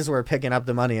 guys were picking up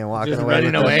the money and walking Just away.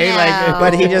 running with it. away No. like.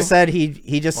 But he just said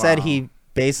he just said Wow. he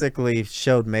basically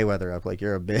showed Mayweather up like,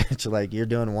 you're a bitch. Like, you're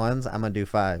doing ones, I'm gonna do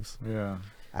fives. Yeah.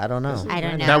 I don't know. I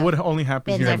don't know. That would only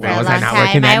happen Been here. there in for a Was Vegas. I long not time.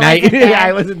 working that I night? wasn't there.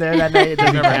 I wasn't there that night. It You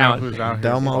doesn't never know count. who's out here.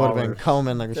 Domo would have been Ballers.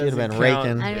 combing, like she'd have been Doesn't count.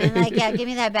 raking. I mean, like, yeah, give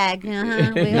me that bag.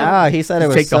 Uh-huh. No, he said it Just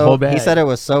was take the so. whole He bag. said it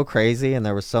was so crazy, and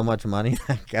there was so much money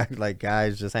that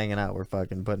guys just hanging out were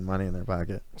fucking putting money in their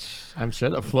pocket. I'm sure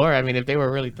the floor. I mean, if they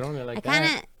were really throwing it like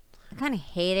I kind of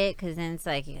hate it because then it's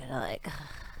like, you know, like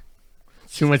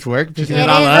too much work, it picking is it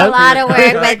all a up. lot of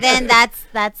work, but then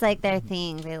that's like their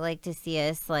thing. They like to see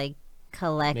us like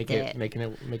collect making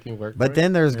it work. But for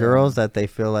then there's Yeah. girls that they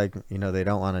feel like, you know, they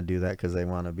don't want to do that because they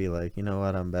want to be like, you know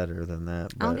what, I'm better than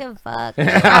that. I don't But give a fuck.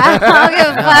 I don't give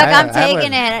a fuck. I'm I taking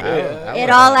wouldn't- it. I It would-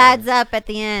 all adds up at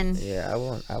the end. yeah, I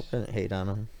wouldn't hate on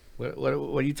them. What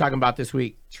are you talking about this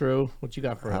week? True. What you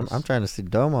got for us? I'm trying to see.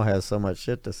 Domo has so much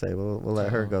shit to say. We'll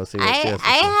let her go see what she has to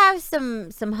I say.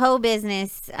 have some hoe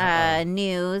business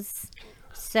news.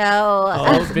 So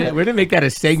Oh, we're gonna make that a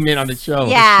segment on the show.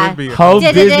 yeah, Should be a Hoe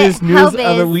Did it- business hoe news of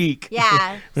the biz. week.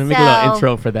 yeah. We're gonna make a little So-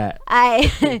 intro for that.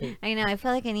 I know. I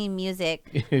feel like I need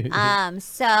music.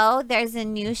 So there's a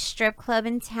new strip club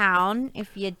in town. If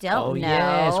you don't Oh know,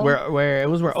 yes, where it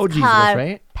was where OG's was, called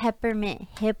right? Peppermint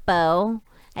Hippo.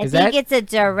 I Is think that- it's a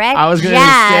direct I was gonna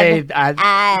jab say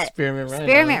at Spearmint Rhino.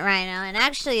 Spearmint Rhino, and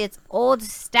actually it's old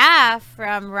staff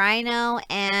from Rhino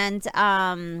and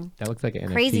That looks like an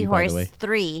NFT, Crazy by the Horse way.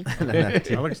 3.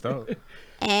 That looks dope.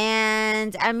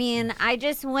 And I mean, I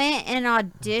just went and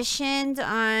auditioned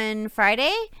on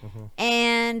Friday,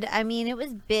 and I mean, it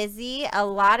was busy. A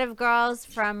lot of girls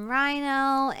from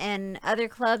Rhino and other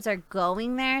clubs are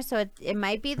going there, so it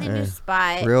might be the new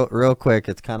spot. Real quick,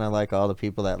 it's kind of like all the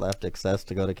people that left Excess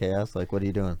to go to Chaos. Like, what are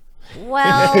you doing?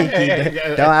 Well,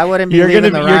 No, I wouldn't be. You're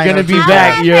leaving gonna the Rhino be team.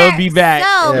 back. You'll be back.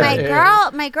 So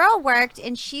Yeah. my girl worked,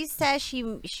 and she says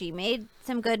she made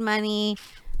some good money.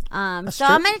 So strip-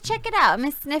 I'm gonna check it out. I'm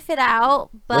gonna sniff it out.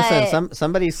 But Listen,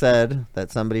 somebody said that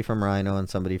somebody from Rhino and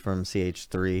somebody from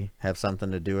CH3 have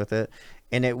something to do with it,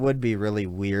 and it would be really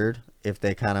weird if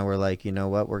they kind of were like, you know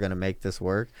what, we're gonna make this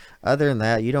work. Other than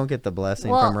that, you don't get the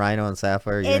blessing Well, from Rhino and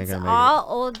Sapphire. You ain't it's gonna make all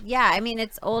old. Yeah, I mean,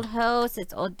 it's old hosts,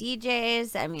 it's old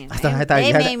DJs. I mean, I thought they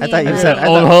you made me said money.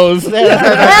 Old hoes. No,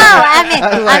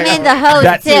 I mean the host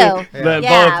That too. too. The-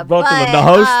 Yeah, both of them, the but,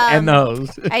 host and the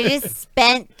host. I just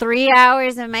spent 3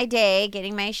 hours of my day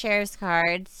getting my sheriff's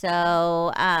card.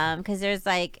 So, because there's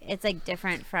like, it's like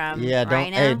different from Yeah,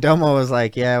 Rhino. Hey, Domo was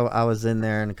like, yeah, I was in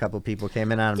there, and a couple people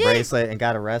came in on a Dude. bracelet and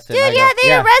got arrested. Dude, And I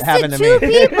yeah, go, they happened arrested to 2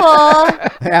 me."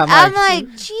 people. Yeah, I'm like,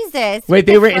 Jesus. Wait, what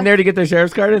they the were fuck? in there to get their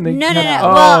sheriff's card, and they No. Oh.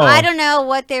 Well, I don't know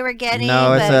what they were getting.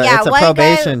 no, it's but a yeah, it's a one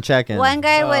probation guy, check-in. One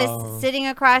guy Oh. was sitting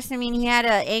across from me, and he had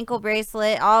an ankle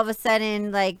bracelet. All of a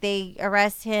sudden, like, they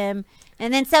arrest him,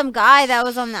 And then some guy that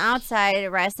was on the outside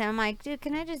arrested him. I'm like, dude,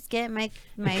 can I just get my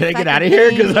Can I get fucking out of here?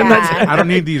 thing? Because I'm not. Yeah. I don't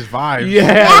need these vibes.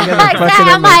 Yeah, I'm gonna Exactly.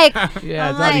 fucking- I'm like, yeah,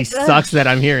 I'm it already like, sucks that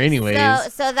I'm here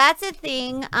anyways. So that's a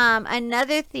thing.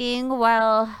 Another thing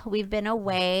while we've been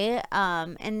away,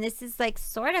 and this is like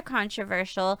sort of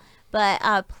controversial, but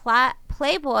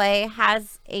Playboy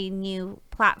has a new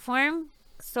platform,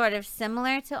 sort of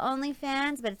similar to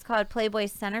OnlyFans, but it's called Playboy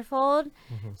Centerfold.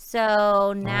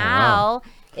 So now,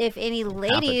 if any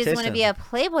ladies want to be a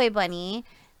Playboy bunny,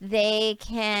 they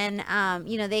can,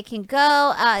 they can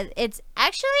go. It's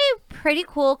actually pretty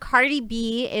cool. Cardi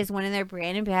B is one of their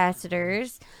brand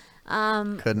ambassadors.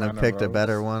 Couldn't have Lana picked a Rose.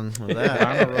 better one with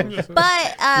that.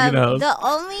 But knows? the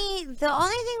only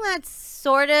thing that's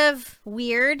sort of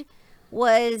weird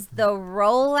was the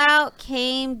rollout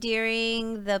came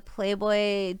during the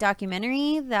Playboy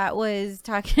documentary that was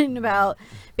talking about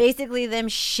basically them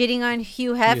shitting on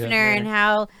Hugh Hefner and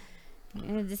how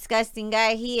disgusting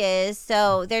guy he is.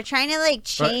 So they're trying to like But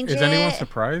change is it. anyone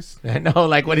surprised? I know,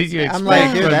 like, what did you expect? I'm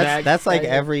like, dude, from that's like guy?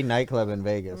 every nightclub in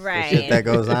Vegas. Right. The shit that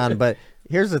goes on. But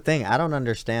here's the thing. I don't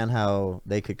understand how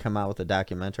they could come out with a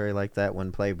documentary like that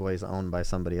when Playboy's owned by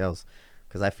somebody else.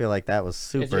 Because I feel like that was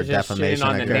super just shitting defamation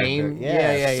on of the character. name?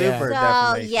 Yeah, Yeah. super So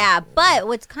defamation. yeah, but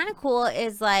what's kind of cool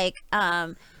is like,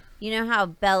 you know how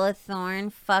Bella Thorne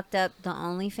fucked up the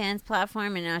OnlyFans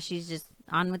platform and now she's just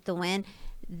on with the wind.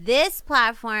 This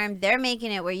platform, they're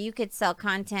making it where you could sell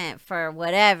content for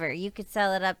whatever. You could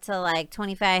sell it up to like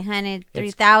 2,500,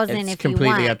 3,000 It's if you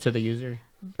completely want. up to the user.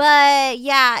 But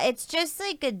yeah, it's just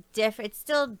like a different. It's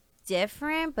still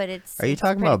different, but it's. Are you it's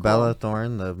talking pretty about Bella cool.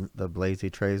 Thorne, the Blazy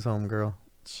Trey's homegirl?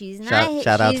 She's not.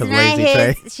 Shout out she's to not Blazy his,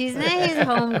 Trey. She's not his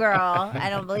homegirl. I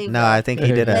don't believe. No, that. I think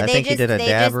he did. But I think he did a they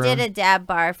dab just room. did a dab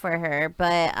bar for her,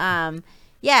 but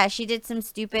yeah, she did some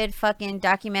stupid fucking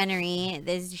documentary.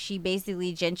 She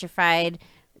basically gentrified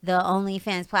the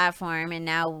OnlyFans platform, and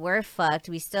now we're fucked.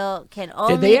 We still can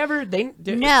only. Did they ever?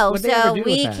 No, what'd they ever so do with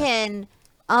we that? can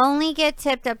only get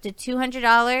tipped up to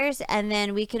 $200, and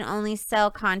then we can only sell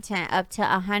content up to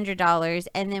 $100,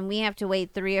 and then we have to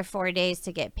wait 3 or 4 days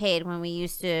to get paid when we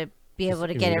used to be able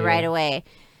to get it right away.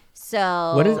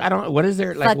 So What is? I don't. What is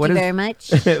there? Like, fuck what you is? very much.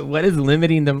 What is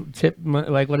limiting the tip?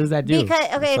 Like, what does that do? Because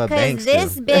That's what banks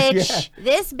this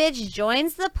do. bitch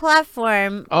joins the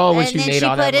platform. Oh, when and she then made she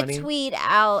all put that a money? tweet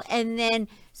out, and then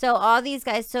so all these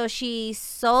guys. So she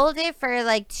sold it for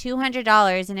like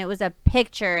 $200, and it was a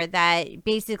picture that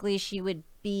basically she would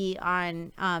be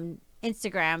on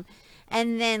Instagram,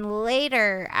 and then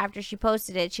later after she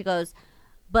posted it, she goes,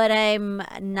 but I'm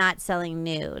not selling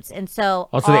nudes. And so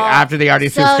Also, after they already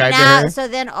subscribed to her? So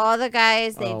then all the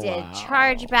guys, they Oh, did wow.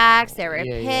 chargebacks. They were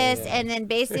Yeah, pissed. yeah. And then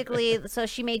basically, so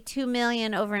she made $2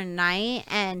 million overnight,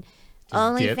 and Just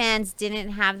OnlyFans didn't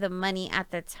have the money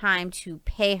at the time to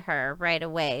pay her right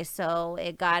away. So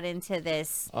it got into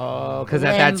this. Oh, because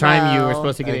at that time you were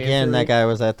supposed to get an Again, answer. that guy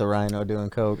was at the Rhino doing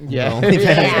coke. Yeah. The OnlyFans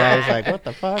Yeah. guy was like, "What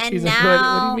the fuck?" And He's like,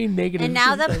 now, what do you mean negative? and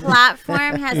now the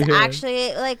platform has Yeah.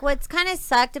 actually, like, what's kind of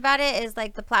sucked about it is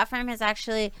like the platform has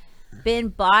actually been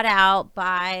bought out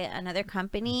by another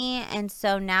company, and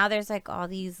so now there's like all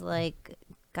these like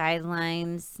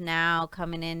guidelines now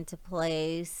coming into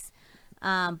place.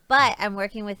 But I'm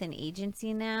working with an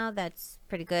agency now that's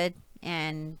pretty good,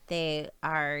 and they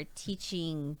are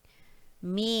teaching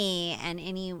me and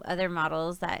any other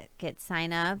models that get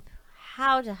sign up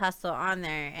how to hustle on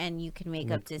there, and you can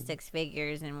make up to 6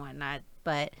 figures and whatnot.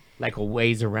 But like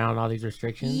ways around all these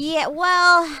restrictions. yeah,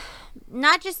 well,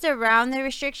 not just around the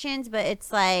restrictions, but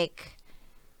it's like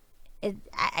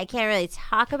I can't really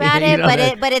talk about You it, know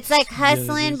that- but it's like know,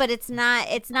 hustling, just- but it's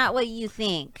not what you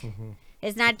think.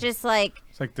 It's not just like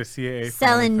It's like the CAA. for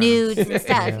selling OnlyFans. nudes and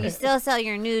stuff. Yeah. You still sell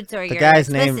your nudes or The your guy's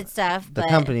explicit name- stuff. The but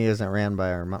company isn't ran by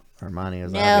Armani,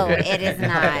 is no, it? it is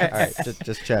not. All right, just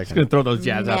Just checking. gonna throw those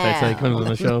jabs out there so he comes on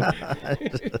the show.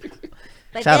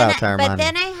 But Shout then, out to Armani. But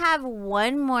then I have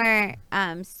one more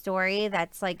story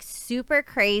that's like super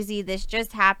crazy. This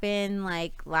just happened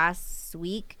like last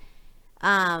week.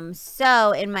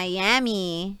 So in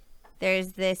Miami,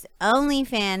 there's this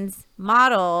OnlyFans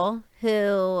model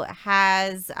who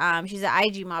has she's an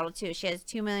IG model too. She has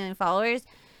 2 million followers.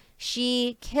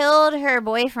 She killed her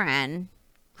boyfriend.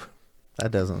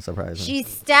 That doesn't surprise me. She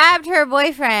stabbed her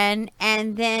boyfriend,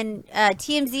 and then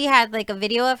TMZ had like a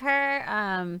video of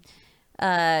her.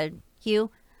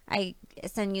 Hugh, I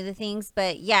send you the things,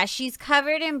 but yeah, she's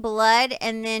covered in blood,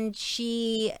 and then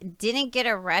she didn't get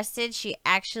arrested. She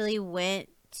actually went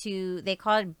to, they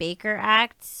call it Baker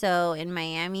Act. So in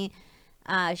Miami,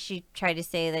 she tried to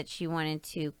say that she wanted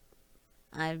to,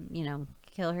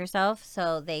 kill herself.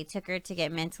 So they took her to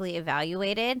get mentally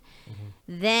evaluated.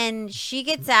 Mm-hmm. Then she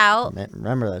gets out.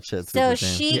 Remember that shit. So Super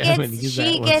James. she Yeah, when gets you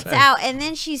use that one time. out, and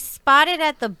then she's spotted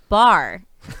at the bar.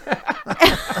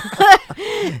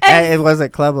 Hey, was it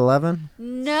Club 11?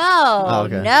 No, Oh,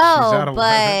 okay. She's out no, of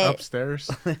but upstairs.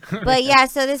 but yeah.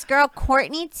 So this girl,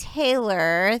 Courtney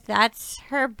Taylor, that's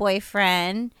her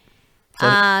boyfriend.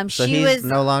 So She he's was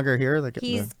no longer here.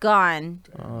 he's gone,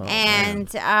 Oh, and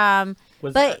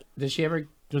Was but- did she ever?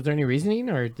 Was there any reasoning,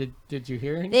 or did you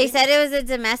hear anything? they said it was a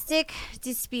domestic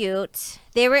dispute.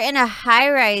 They were in a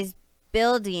high-rise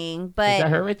building, Is but that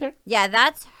her right there? yeah,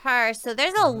 that's her. So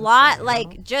there's a lot,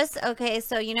 like, just okay.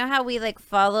 So you know how we like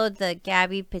followed the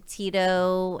Gabby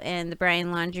Petito and the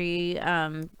Brian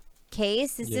Laundrie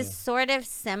case? Is this sort of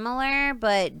similar,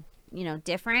 but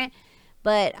different?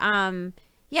 But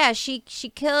yeah, she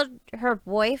killed her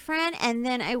boyfriend, and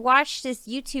then I watched this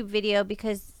YouTube video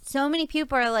because so many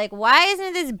people are like, why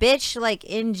isn't this bitch like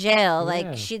in jail?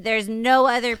 Like there's no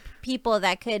other people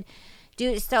that could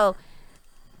do it. So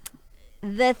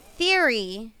the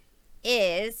theory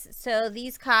is, so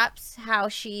these cops, how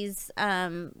she's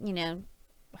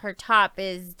her top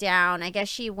is down. I guess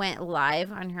she went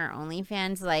live on her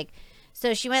OnlyFans,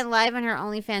 so she went live on her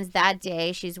OnlyFans that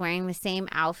day. She's wearing the same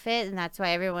outfit, and that's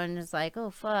why everyone was like, oh,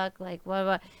 fuck, like,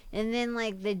 what. And then,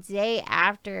 like, the day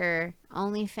after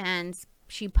OnlyFans,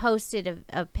 she posted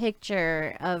a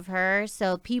picture of her.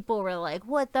 So people were like,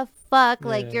 what the fuck?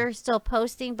 Like, you're still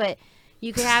posting, but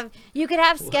you could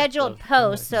have scheduled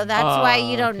posts. So that's why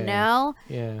you don't know.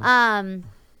 Yeah.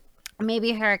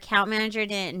 Maybe her account manager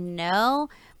didn't know.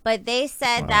 But they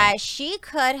said that she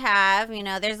could have,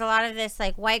 there's a lot of this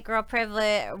like white girl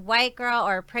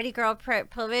or pretty girl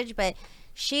privilege, but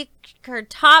her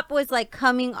top was like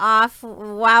coming off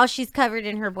while she's covered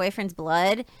in her boyfriend's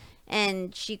blood,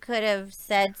 and she could have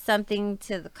said something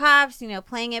to the cops,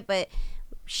 playing it, but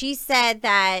she said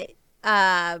that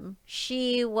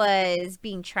she was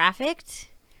being trafficked.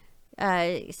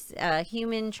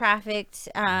 Human trafficked,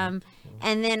 and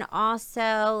then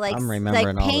also like I'm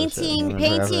remembering all this shit.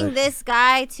 painting this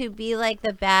guy to be like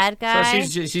the bad guy.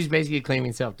 So she's basically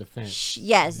claiming self-defense.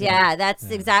 Yes, that's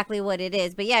exactly what it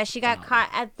is. But yeah, she got caught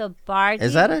at the bar.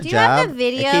 Is that a do you have job? the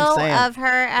It keeps video saying- of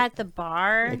her at the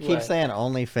bar? It keeps saying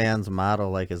OnlyFans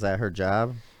model. Like, is that her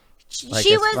job? Like, She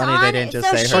it's was funny on. they didn't just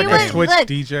so say she her Like was a Twitch look,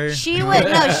 DJ.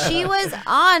 She was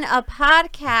on a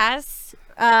podcast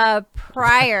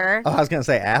prior. Oh, I was gonna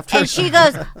say after. And she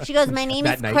goes, my name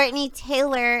That is night. Courtney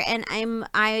Taylor, and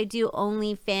I do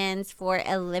OnlyFans for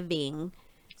a living.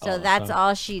 So that's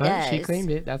all she does. She claimed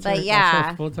it. That's But her, yeah. that's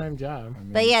her full-time job.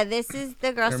 But yeah, this is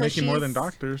the girl. They're So making more than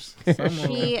doctors.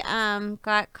 She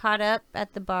got caught up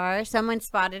at the bar. Someone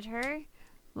spotted her,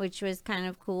 which was kind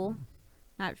of cool.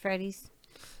 Not Freddy's.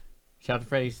 Shout out to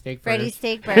Freddy's Steak Freddy's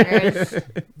Steak Burgers.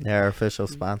 Yeah, our official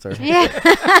sponsor. Yeah.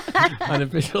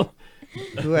 Unofficial.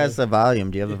 Who has the volume?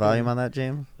 Do you have the volume on that,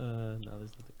 James? No,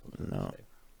 there's nothing. No.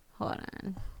 Hold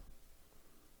on.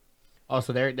 Oh,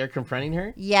 so they're confronting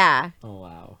her? Yeah. Oh,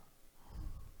 wow.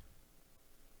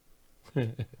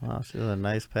 Wow, she has a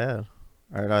nice pad.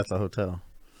 Or that's a hotel.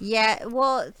 Yeah,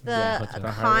 well, Yeah, the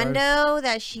hotel. condo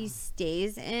that she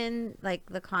stays in, like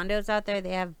the condos out there,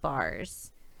 they have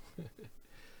bars.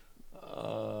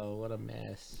 Oh, what a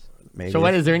mess. Maybe. So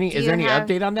what is there any Do you have-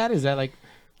 update on that? Is that like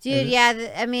Dude,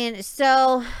 yeah,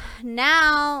 so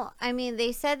now,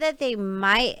 they said that they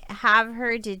might have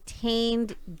her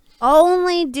detained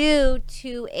only due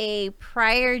to a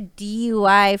prior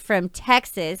DUI from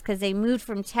Texas, because they moved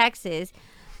from Texas.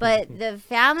 But the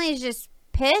family is just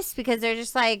pissed because they're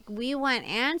just like, we want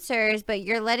answers, but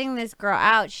you're letting this girl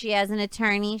out. She has an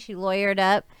attorney. She lawyered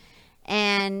up.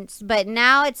 But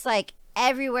now it's like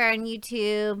everywhere on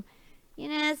YouTube.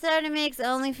 Sort of makes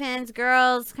OnlyFans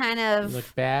girls kind of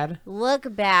look bad?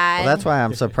 look bad. Well, that's why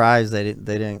I'm surprised they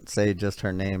didn't say just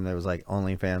her name. There was like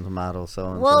OnlyFans model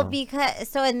so and Well, so.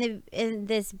 because in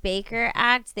this Baker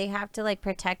Act, they have to like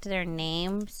protect their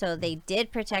name. So they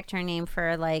did protect her name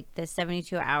for like the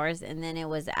 72 hours, and then it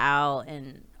was out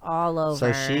and all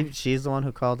over. So she's the one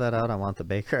who called that out. I want the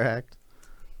Baker Act.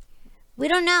 We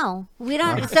don't know. We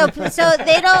don't. So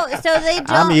they don't. So they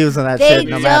don't. I'm using that they shit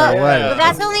no matter don't- what. Well,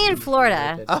 that's only in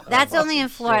Florida. That's only in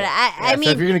Florida. I So if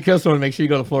mean, you're gonna kill someone, make sure you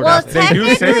go to Florida. well, They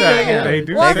do say that. technically, They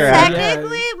do well, say that.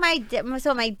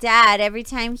 technically, my dad, every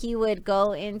time he would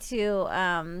go into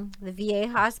the VA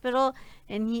hospital,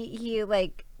 and he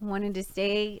like wanted to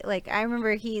stay, like I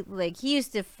remember he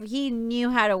knew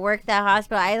how to work that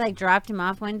hospital. I like dropped him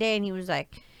off one day, and he was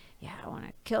like, yeah, I want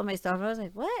to kill myself. I was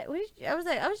like, what? I was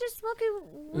like, I was just smoking.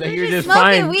 Like, We you're were just smoking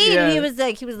fine. weed. Yeah. And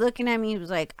he was looking at me. He was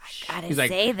like, I gotta He's like,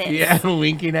 say this. yeah,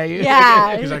 winking at you.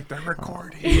 Yeah. He's like, they're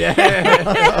recording.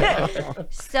 Yeah.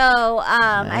 So,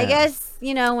 I Man. guess,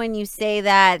 when you say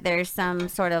that, there's some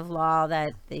sort of law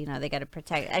that, they got to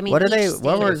protect. I mean, What are each they? state-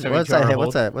 What's that? HR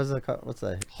What's that? What's it called? What's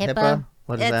that? HIPAA.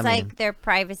 What does It's that like mean? their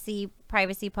privacy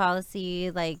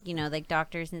policy, like, like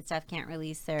doctors and stuff can't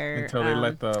release their Until they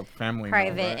let the family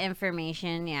private know, right?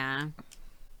 information. Yeah.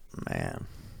 Man,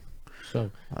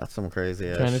 So, that's some crazy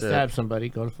ass trying to shit. stab somebody,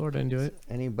 go to Florida and do it.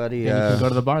 Anybody? And you can go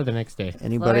to the bar the next day.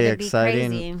 Anybody Florida be exciting?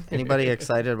 crazy. Anybody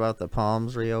excited about the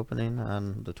Palms reopening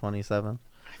on the 27th?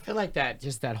 I feel like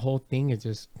that whole thing is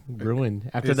just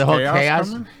ruined after Is the whole chaos chaos.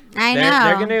 coming? I know.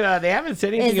 They're gonna. They haven't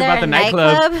said anything there about a the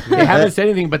nightclub. nightclub? They haven't said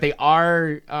anything, but they are.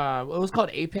 It was called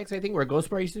Apex, I think, where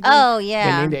Ghost Bar used to be. Oh, They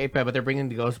yeah. named it Apex, but they're bringing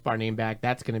the Ghost Bar name back.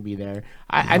 That's gonna be there.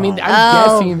 I mean, I'm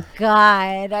Oh, guessing.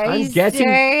 God. Are I'm you guessing-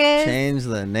 serious? Change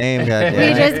the name, We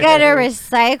goddamn. just got to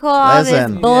recycle all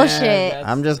Listen. this bullshit. Yeah,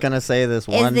 I'm just gonna say this Is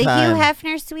one the time. Hugh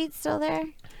Hefner suite still there?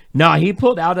 No, he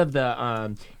pulled out of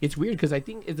the. It's weird because I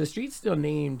think the street's still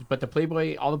named, but the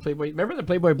Playboy, all the Playboy. Remember the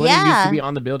Playboy bunny used Yeah. to be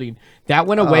on the building. That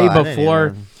went away I didn't before.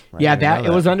 even- I Yeah, didn't that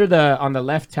know it was under on the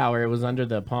left tower. It was under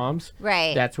the palms.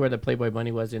 Right. That's where the Playboy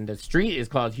bunny was, and the street is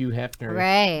called Hugh Hefner.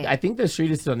 Right. I think the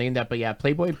street is still named that, but yeah,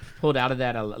 Playboy pulled out of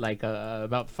that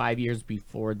about 5 years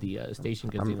before the station.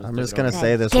 I'm just gonna God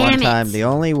say this damn one it. time. The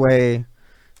only way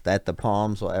that the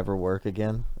Palms will ever work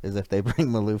again is if they bring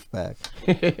Maloof back.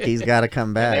 He's got to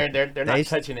come back. They're They not sh-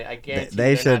 touching it. I can't.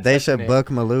 They should book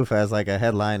Maloof as like a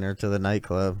headliner to the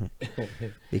nightclub,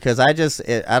 because I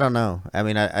don't know. I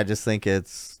mean, I just think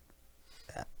it's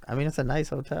a nice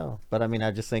hotel, but I mean,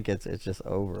 I just think it's just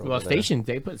over. Well, over there. station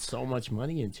they put so much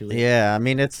money into it. Yeah, I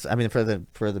mean for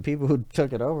the people who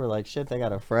took it over, like shit, they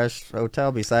got a fresh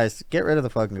hotel. Besides, get rid of the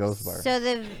fucking Ghost Bar. So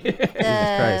the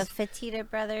Christ. Fatita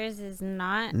brothers is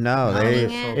not. No, they-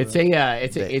 owning it? It's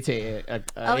a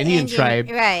Oh, Indian Indian, tribe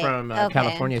right, from okay.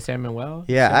 California, San Manuel.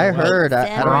 Yeah, San I Manuel. heard. I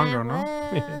don't. Morongo,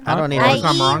 no? I don't even. I it's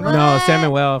not eat Morongo? what? No, San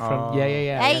Manuel from Oh.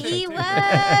 yeah. I that's eat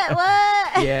right. what?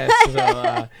 Yeah,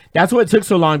 so that's what took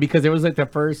so long because it was like the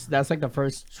first. That's like the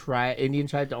first Indian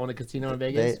tribe to own a casino in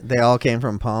Vegas. They all came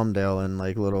from Palmdale in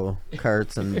like little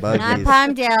carts and Not buggies.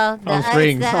 Palmdale. Palm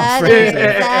Springs. The Palm other, Springs.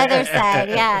 the other side.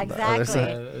 Yeah, The other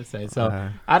exactly. side.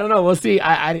 So I don't know. We'll see.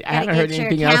 I haven't heard get your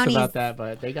anything else counties- about that,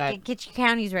 but they got Get your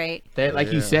counties right. like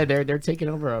you Yeah. said, they're taking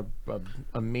over a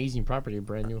amazing property, a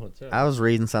brand new hotel. I was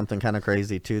reading something kind of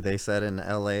crazy too. They said in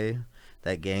L.A.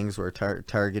 that gangs were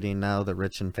targeting now the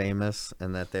rich and famous,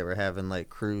 and that they were having like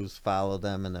crews follow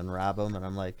them and then rob them. And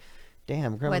I'm like,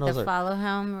 damn, What, criminals the are. follow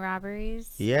home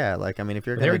robberies? Yeah, like I mean, if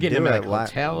you're They were gonna getting do them it, at, like,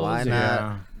 hotels why and-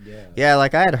 not? Yeah, Yeah,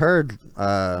 like I had heard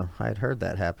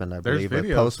that happened. I There's believe with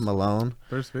videos. Post Malone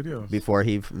there's videos. before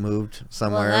he moved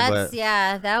somewhere. Well, that's, but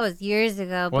yeah, that was years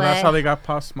ago. Well, but that's how they got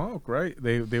Pop Smoke, right?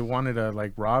 They wanted to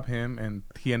like rob him, and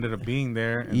he ended up being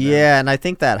there. And yeah, and I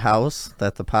think that house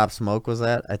that the Pop Smoke was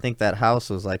at, I think that house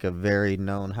was like a very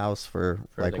known house for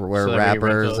like where celebrity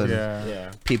rappers rentals. and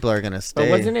Yeah. people are gonna But stay.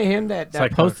 wasn't it him that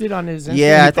like a- posted on his Instagram?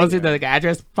 Yeah, He I think- posted the like,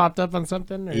 address popped up on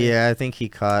something? Or? Yeah, I think he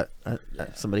caught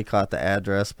somebody caught the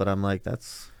address, but I'm like,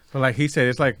 that's But like he said,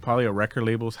 it's like probably a record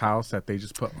label's house that they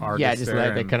just put artists Yeah, just there.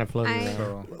 let they and kind of float I- around.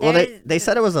 so, well, There's- they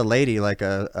said it was a lady, like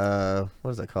a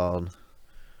what is it called,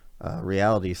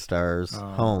 reality stars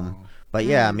home. But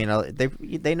yeah, I mean,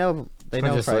 they know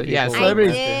Just, probably yeah, people-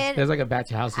 celebrities. did- There's like a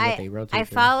batch of houses that they rotate. I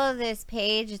through. follow this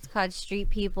page. It's called Street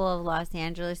People of Los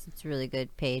Angeles. It's a really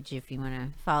good page if you want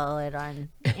to follow it on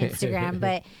Instagram.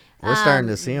 But We're starting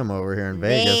to see them over here in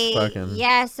Vegas. Fucking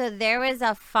yeah. So there was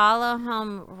a follow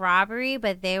home robbery,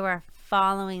 but they were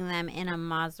following them in a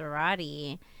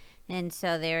Maserati, and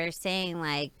so they were saying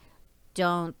like,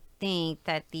 don't think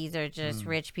that these are just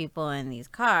rich people in these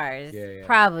cars. Yeah.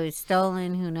 Probably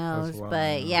stolen. Who knows? wild,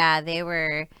 But yeah, they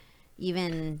were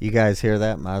even. You guys hear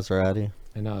that, Maserati?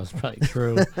 I know it's probably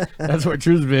true. That's where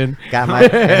truth's been. Got my.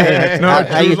 Hey, No,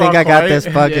 how you shoes think on I got quiet. this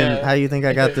fucking? Yeah. How you think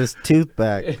I got this tooth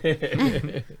back?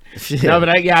 Shit. No, but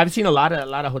I've seen a lot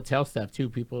of hotel stuff too.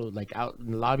 People like out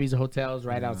in the lobbies of hotels,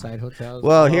 right outside hotels.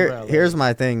 Well, all over LA. here's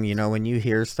my thing. You know, when you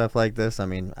hear stuff like this, I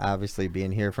mean, obviously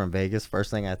being here from Vegas, first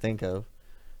thing I think of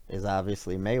is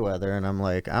obviously Mayweather, and I'm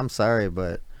like, I'm sorry,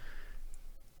 but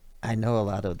I know a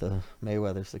lot of the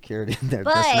Mayweather security. They're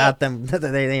just But- not them.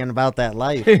 They ain't about that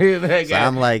life. Like, So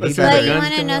I'm like, let's he see better- But the you guns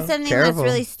want to come know out. something Careful. that's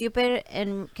really stupid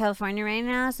in California right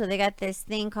now? So they got this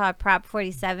thing called Prop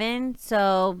 47.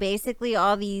 So basically,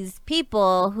 all these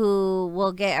people who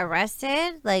will get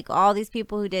arrested, like all these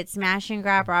people who did smash and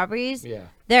grab robberies, Yeah.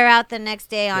 they're out the next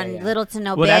day on yeah. little to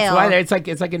no Well, bail. that's why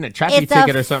it's like in a traffic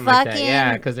ticket or something like that.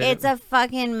 Yeah, because it's a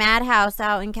fucking madhouse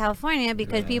out in California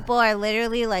because people are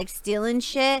literally like stealing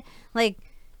shit. Like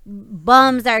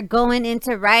bums are going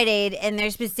into Rite Aid and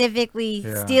they're specifically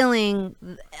stealing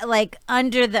like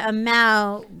under the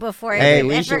amount before. Hey,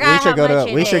 we should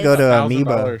go to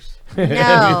Amoeba.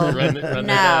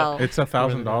 No. It's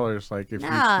 $1,000. Like if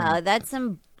that's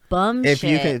some bum if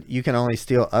shit. you can only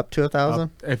steal up to 1,000.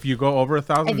 If you go over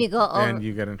 1,000, If you go over- then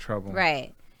you get in trouble.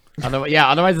 Right.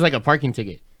 Otherwise it's like a parking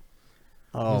ticket.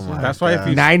 Oh my! That's why if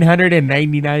you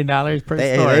 $999 per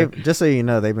store. Just so you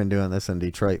know, they've been doing this in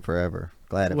Detroit forever.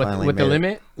 Glad it finally with made the it.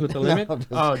 limit. With the limit.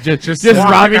 just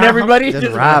robbing everybody.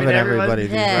 Just robbing everybody.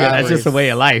 These Yeah. Yeah, that's just a robberies. way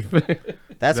of life.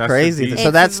 That's That's crazy. the So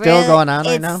deal. that's still going on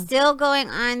right It's now. still going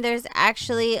on. There's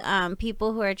actually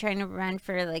people who are trying to run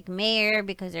for like mayor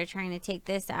because they're trying to take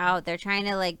this out. They're trying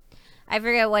to like, I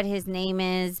forget what his name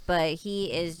is, but he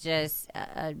is just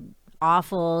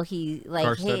awful. He like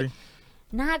Garcetti?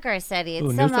 not Garcetti. It's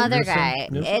Ooh, some Newsom? other Newsom? guy.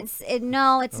 Newsom?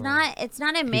 No, it's not. It's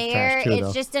not a mayor. trash too, It's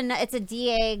though. just it's a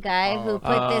DA guy who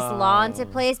put this law into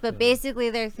place. But basically,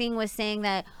 their thing was saying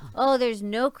that there's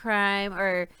no crime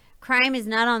or crime is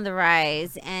not on the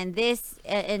rise, and this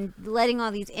and letting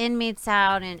all these inmates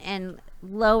out and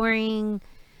lowering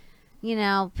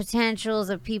potentials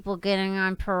of people getting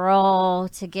on parole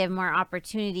to give more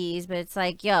opportunities. But it's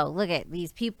like, look at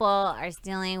these people are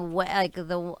stealing.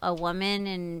 A woman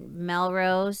in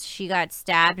Melrose, she got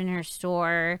stabbed in her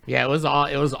store. Yeah, it was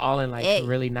all in like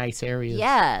really nice areas.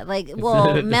 Yeah,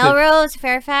 Melrose,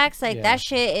 Fairfax, Yeah. that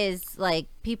shit is like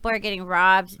people are getting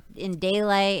robbed in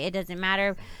daylight. It doesn't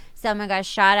matter. Someone got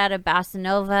shot out of Bossa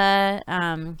Nova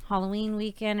Halloween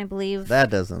weekend, I believe. That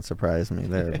doesn't surprise me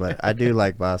there, but I do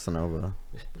like Bossa Nova.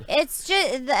 It's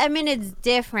just, it's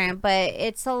different, but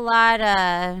it's a lot.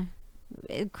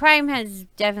 Crime has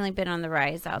definitely been on the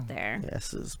rise out there.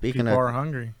 Yes. Speaking People of are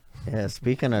hungry.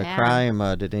 speaking of Yeah. crime,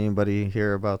 did anybody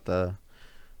hear about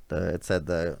it said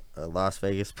the Las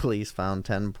Vegas police found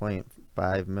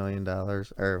 $10.5 million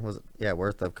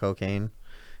worth of cocaine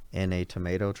in a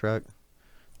tomato truck.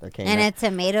 And a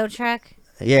tomato truck?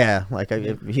 Yeah,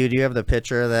 Hugh, do you have the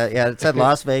picture of that? Yeah, it said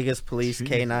Las Vegas police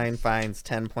K9 finds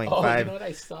Oh,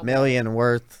 10.5 million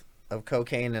worth of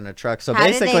cocaine in a truck. So How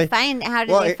did basically, they find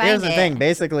it? here's the thing.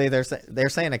 Basically, they're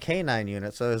saying a K9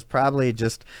 unit, so it's probably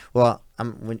just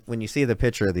when you see the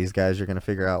picture of these guys, you're gonna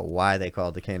figure out why they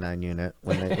called the K9 unit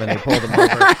when they pulled them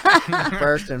over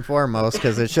first and foremost,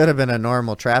 because it should have been a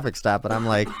normal traffic stop. But I'm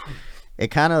like, it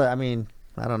kind of,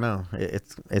 I don't know.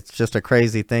 It's just a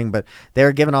crazy thing, but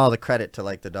they're giving all the credit to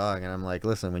the dog, and I'm like,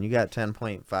 listen, when you got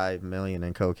 10.5 million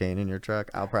in cocaine in your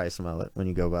truck, I'll probably smell it when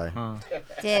you go by.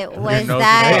 Was nose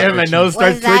that is my nose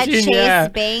starts was that twitching, Chase yeah.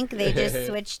 Bank? They just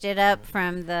switched it up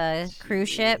from the cruise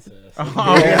ship.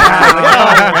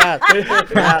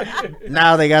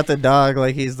 Now they got the dog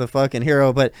like he's the fucking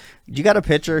hero. But you got a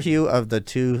picture, Hugh, of the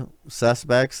two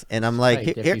suspects, and I'm like,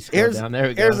 Right, if you scroll here's down, there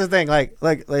we here's go. the thing,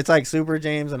 it's like Super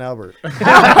James and Albert.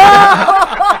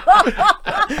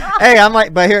 Hey, I'm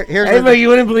like, but here's Hey, the but you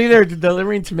wouldn't believe they're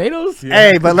delivering tomatoes?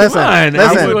 Hey, but listen, on,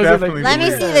 listen. I would definitely Let me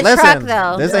believe see that. the truck,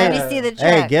 though. this Let ain't- me see the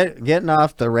Hey, truck. getting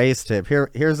off the race tip.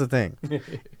 Here's the thing.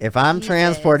 If I'm Jesus.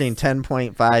 transporting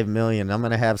 10.5 million, I'm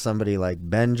gonna have somebody like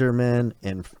Benjamin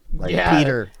and Yeah.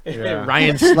 Peter, Yeah.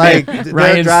 Ryan Smith. they're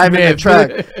Ryan driving Smith. the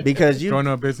truck because Going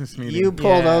to a business meeting. you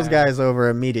pull Yeah. those guys over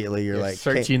immediately. You're like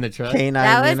searching the truck. K9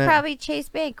 That was unit. probably Chase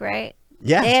Bank, right?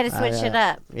 Yeah, They had to switch it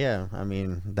up. Yeah,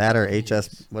 that or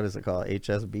HS. What is it called?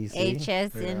 HSBC.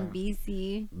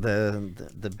 HSNBC.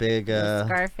 The big.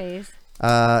 Scarface.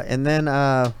 And then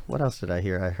what else did I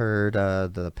hear? I heard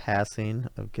the passing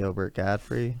of Gilbert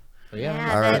Godfrey.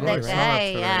 Yeah, All right. the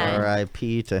guy, yeah.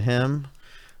 R.I.P. to him.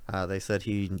 They said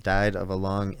he died of a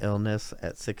long illness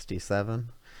at 67.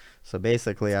 So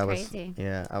basically, That's I was crazy.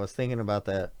 I was thinking about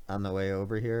that on the way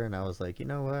over here, and I was like, you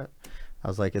know what? I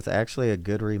was like, it's actually a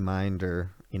good reminder.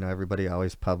 Everybody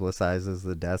always publicizes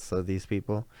the deaths of these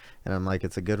people, and I'm like,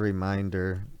 it's a good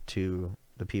reminder to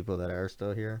the people that are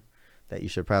still here that you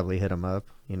should probably hit them up.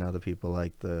 The people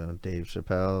like the Dave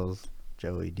Chappelle's,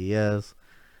 Joey Diaz,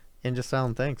 and just tell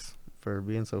them thanks for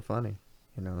being so funny.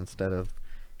 Instead of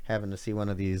having to see one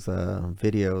of these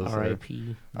videos.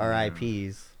 R.I.P.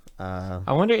 RIPs. I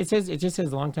wonder. It just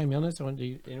says long time illness. I wonder,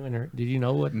 anyone heard? Did you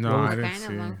know what? No, what I was- didn't Kind of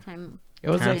see. long time. It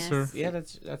was Cancer. like, yeah,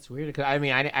 that's weird. 'Cause, I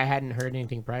hadn't heard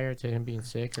anything prior to him being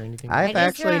sick or anything. I've I just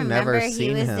actually never remember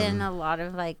seen he was him. in a lot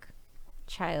of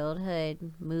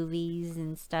childhood movies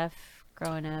and stuff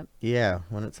growing up. Yeah,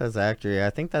 when it says actor, yeah, I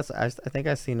think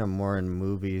I've seen him more in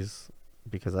movies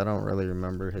because I don't really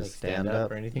remember his Like stand stand-up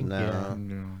up or anything? No. Yeah.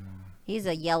 No. He's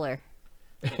a yeller.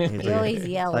 He's He always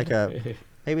yelled. like a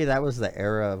maybe that was the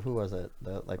era of who was it?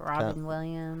 Robin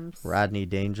Williams. Rodney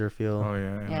Dangerfield. Oh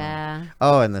yeah. Yeah.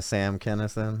 Oh, and the Sam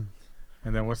Kinison.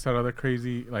 And then what's that other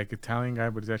crazy like Italian guy,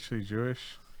 but he's actually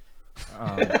Jewish?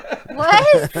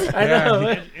 What? I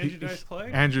know. Andrew Dice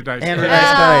Clay. Andrew Dice Andrew Clay.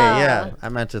 Dice Clay. Oh. Yeah, I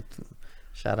meant to.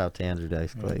 Shout out to Andrew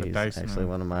Dice Yeah, Clay. the He's Dice actually Man.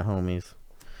 one of my homies.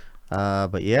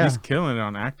 But yeah, He's killing it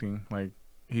on acting. Like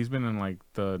he's been in like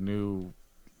the new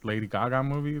Lady Gaga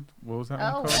movie. What was that one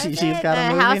Oh, called? what is She's it? got a The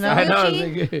movie House now? of I know.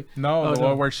 Gucci? No, Oh, the no.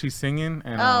 one where she's singing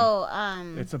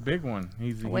and it's a big one.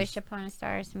 He's Wish Upon a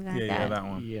Star or something like yeah, that. that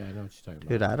one. Yeah, I know what you're talking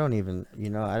dude, about. I don't even.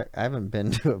 I haven't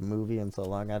been to a movie in so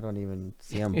long. I don't even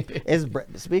see him.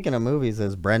 Speaking of movies,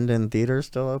 is Brendan Theater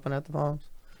still open at the Palms,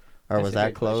 or That's was a that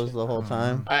great closed question. the whole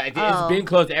time? It's Oh. been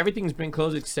closed. Everything's been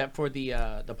closed except for the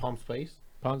Palms Place.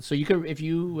 Palms. So you could, if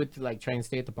you would like try and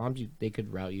stay at the Palms, they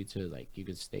could route you to like you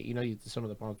could stay. Some of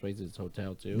the Palms places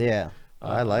hotel too. Yeah,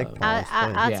 I like Palms.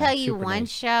 I'll Yeah, tell you super one nice.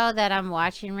 show that I'm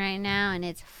watching right now, and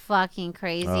it's fucking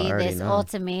crazy. Oh, I already This know.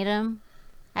 Ultimatum.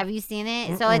 Have you seen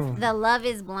it? So it's the Love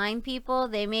Is Blind people.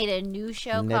 They made a new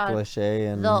show Nick called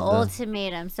Lachey and The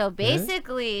Ultimatum. So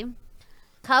basically,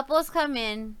 couples come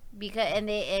in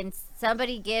and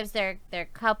somebody gives their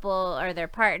couple or their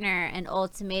partner an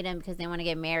ultimatum because they want to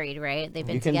get married, right? They've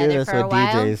been you can do together this for a with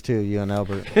while. DJs too, you and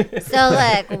Albert. So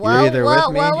like, either with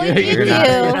me what would or you you're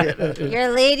not. do? Your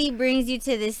lady brings you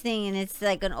to this thing, and it's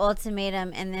like an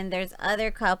ultimatum, and then there's other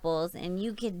couples, and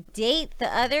you could date the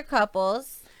other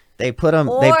couples. They put them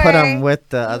Or with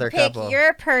the You other pick couple.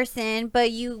 your person,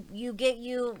 but you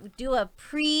do a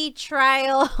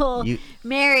pre-trial You-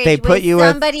 marriage they put with you with-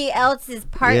 somebody else's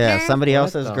partner. Yeah, somebody What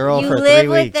else's the- girl you for live 3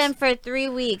 with weeks. them for 3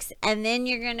 weeks, and then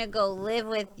you're gonna go live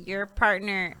with your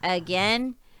partner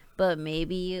again. But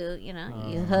maybe you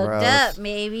hooked gross. up.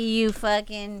 Maybe you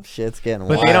fucking. Shit's getting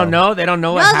But wild. they don't know. They don't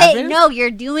know what No, happens. you're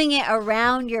doing it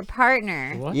around your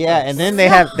partner. What Yeah, the and then they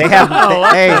have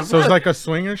hey. So it's like a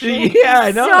swinger show. Yeah,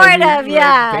 I know. Sort I of,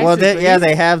 yeah. Well, basically.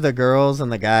 they have the girls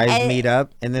and the guys I- meet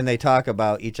up, and then they talk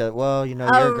about each other. Well, your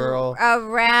girl.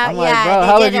 Around, I'm like, yeah. bro, they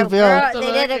how did would you a feel?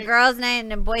 They did a girls' night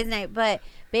and a boys' night, but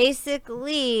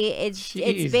basically, it's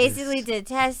Jesus. basically to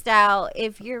test out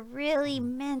if you're really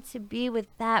meant to be with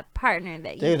that partner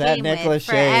that you Dude, that came Nick with Lachey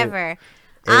forever. Is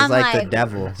I'm like the like-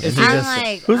 devil. Is He he I'm just-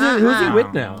 like, Who's he uh-uh.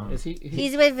 with now? Is he?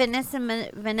 He's with Vanessa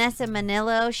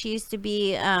Manillo. She used to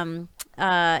be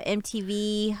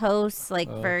MTV host, like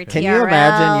for Can TRL you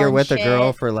imagine you're and with a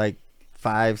girl shit. for like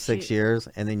 5-6 Shoot. years,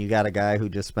 and then you got a guy who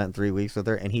just spent 3 weeks with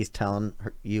her, and he's telling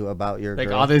you about your Like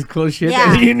girl? all this cool shit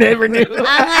Yeah. that you never knew.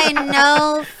 I'm like,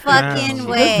 no fucking Damn.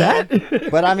 way. that?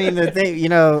 But I mean, the thing,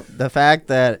 the fact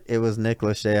that it was Nick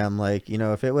Lachey, I'm like,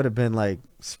 if it would have been like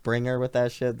Springer with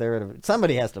that shit, there would have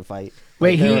somebody has to fight.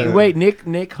 Wait, Like, Nick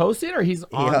hosted or he's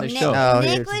on the Nick- show? No,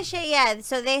 Nick he's- Lachey, yeah.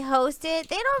 So they host it.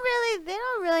 They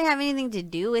don't really have anything to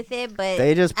do with it, but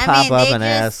They just I pop mean, up they and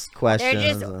just- ask questions.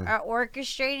 They're just and-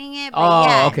 orchestrating it. But Oh,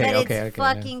 yeah, okay, but okay, it's okay,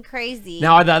 yeah. fucking crazy.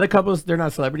 Now are the other couples? They're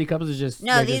not celebrity couples. It's just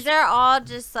No, they're these just- are all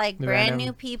just like They're brand random.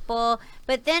 new people.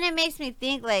 But then it makes me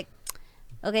think like,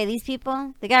 okay, these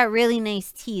people, they got really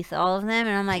nice teeth, all of them,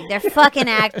 and I'm like, they're fucking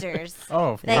actors.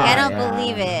 Oh, Like I don't yeah.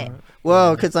 believe it.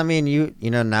 Well, because I mean,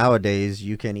 nowadays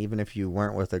you can, even if you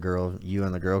weren't with a girl, you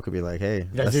and the girl could be like, hey,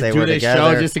 let's just say do we're this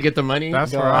together. show just to get the money.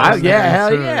 That's Go what out. I was Yeah, thinking hell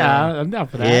too, yeah, yeah. I'm down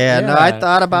for that. Yeah, no, I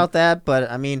thought about that, but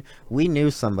I mean, we knew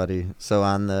somebody. So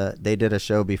they did a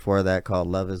show before that called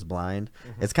Love Is Blind.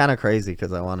 It's kind of crazy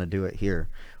because I want to do it here,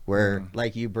 where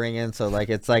like you bring in, so like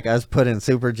it's like us putting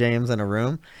Super James in a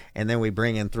room, and then we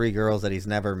bring in 3 girls that he's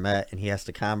never met, and he has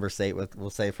to conversate with, we'll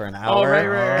say for an hour,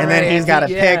 right, and then right. he's got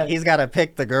to Yeah.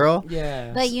 pick the girl.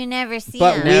 Yeah. But you never see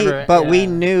But them. we Yeah.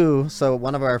 knew. So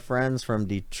one of our friends from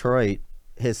Detroit,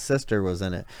 his sister was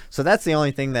in it. So that's the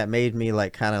only thing that made me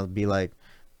like kind of be like,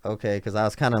 okay, because I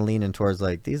was kind of leaning towards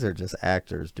like these are just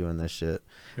actors doing this shit.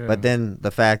 Yeah. But then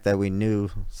the fact that we knew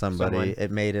somebody, Someone.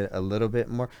 it made it a little bit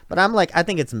more. But I'm like, I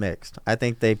think it's mixed. I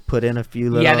think they put in a few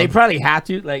little. Yeah, they probably have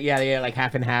to. Like, yeah, like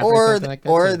half and half, or or something like that.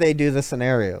 or too. they do the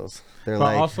scenarios. They're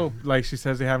But like, also, like she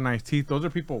says, they have nice teeth. Those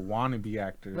are people want to be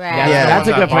actors. Right. Yeah, Yeah. that's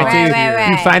a good point too. Right.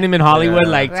 You find him in Hollywood, Yeah.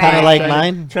 like Right. Kinda like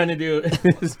trying- mine. trying to do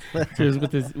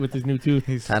with his new tooth.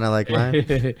 He's kind of like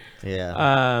mine.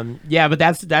 Yeah. Yeah, but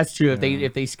that's true.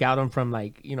 If they scout them from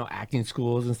like acting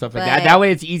schools and stuff like that, But- that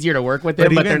way it's easier to work with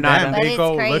them. But they're even not. then, But they it's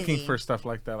go crazy. looking for stuff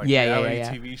like that, like Yeah, reality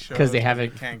yeah. TV shows Because they where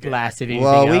haven't can't get. blasted anything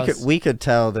Well, else. we could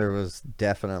tell there was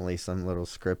definitely some little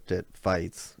scripted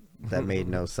fights that made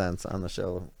no sense on the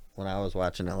show. when I was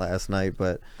watching it last night,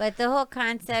 but But the whole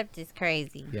concept is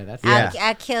crazy. Yeah, that's Yeah.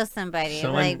 I'll kill somebody.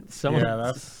 someone. Yeah,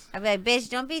 that's I'm like, bitch,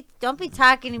 don't be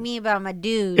talking to me about my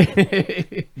dude.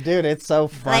 dude, it's so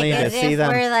Like funny to as see if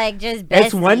them. we're like just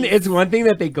besties. It's one thing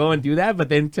that they go and do that, but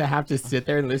then to have to sit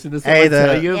there and listen to someone Hey, the-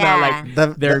 tell you about like The,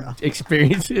 their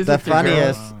experiences. the with the girl.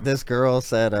 funniest, this girl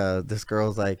said, this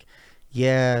girl's like,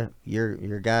 yeah,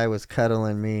 your guy was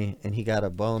cuddling me and he got a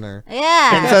boner. And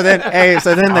Yeah. so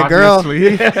then, the girl,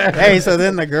 obviously. so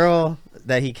then the girl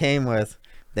that he came with,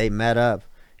 they met up,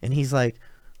 and he's like,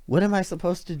 what am I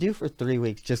supposed to do for 3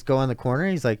 weeks? Just go in the corner?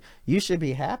 He's like, you should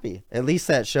be happy. At least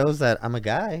that shows that I'm a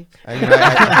guy.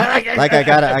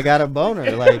 I got a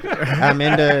boner. Like I'm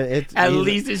into it. At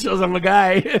least it shows I'm a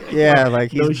guy. yeah,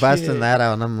 like he's No busting shit. that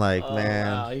out, and I'm like, Oh,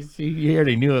 man, wow. You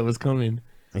already knew it was coming.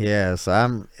 yeah.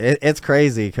 So it's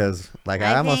crazy because like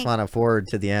I I almost think- want to forward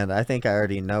to the end. I think I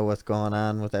already know what's going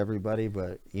on with everybody,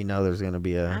 but there's gonna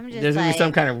be I'm just There's gonna like, be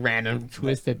some kind of random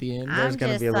twist at the end there's I'm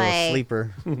gonna be a just little like-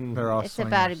 sleeper. They're all it's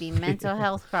about to swingers. be mental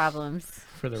health problems.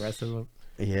 for the rest of them.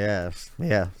 Yes,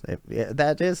 yeah,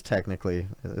 that is technically.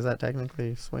 Is that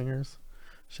technically swingers?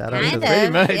 Shout out to Kind the Pretty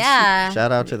of. much. Yeah.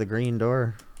 shout out to the Green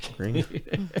Door. Green.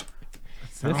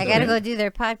 I gotta go do their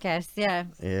podcast. Yeah.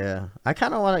 Yeah, I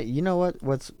kind of want to. You know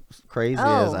what's crazy is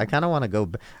Oh. I kind of want to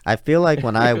go. I feel like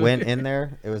when I went in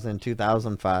there, it was in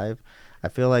 2005. I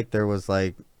feel like there was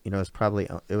like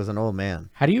it was an old man.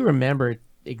 How do you remember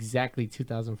exactly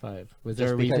 2005? Was there a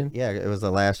Just because- reason? Yeah, it was the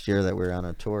last year that we were on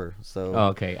a tour. So Oh,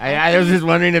 okay. I was just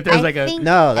wondering if there was I like a. think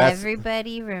No, that's-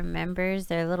 everybody remembers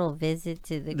their little visit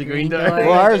to the, The green Green door. Door.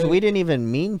 well, ours we didn't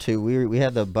even mean to. We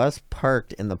had the bus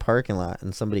parked in the parking lot,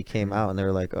 and somebody came out and they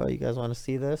were like, "Oh, you guys want to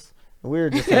see this?" And we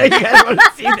were just you like, guys want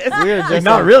to see this? we were Like, just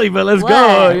not like- really, but let's What?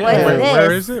 go. What Yeah. is Where, this?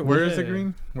 where is it? Where is the Yeah.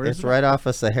 green? Where is it's it? right off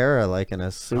of Sahara, like in a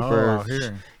super. Oh,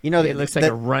 here. It looks like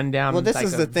a rundown. Well, this like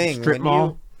is a the thing. Strip When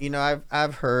mall.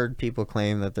 I've heard people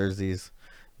claim that there's these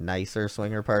nicer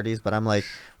swinger parties, but I'm like,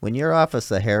 when you're off of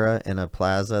Sahara in a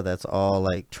plaza that's all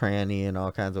like tranny and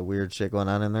all kinds of weird shit going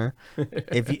on in there,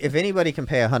 if anybody can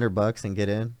pay $100 and get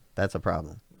in, that's a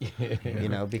problem.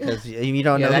 Because you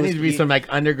don't Yeah, know. that who's- needs to be you, some like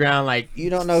underground like. you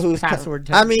don't know who's password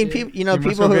type I mean, shit. people. You People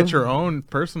must go who get your own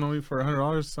personally for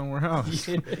 $100 somewhere else.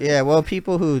 yeah, well,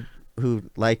 people who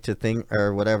like to think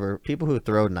or whatever, people who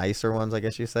throw nicer ones, I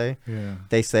guess you say. Yeah.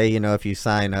 They say, if you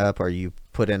sign up or you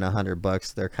put in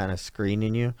 $100, they're kind of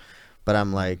screening you. But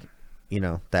I'm like,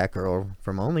 that girl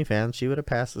from OnlyFans, she would have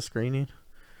passed the screening.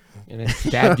 And it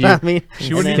stabbed you. I mean, She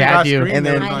And wouldn't then even got stabbed you. screened. And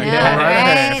They then- were I like, know, all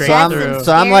right. right? so That's I'm, some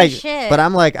so I'm scary like, shit. but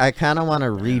I'm like, I kind of want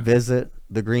to revisit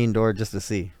the Green Door just to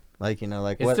see, like,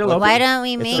 like It's what. still what open. Why don't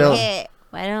we It's make still- it?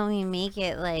 Why don't we make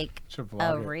it like Should a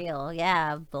vlog it. reel?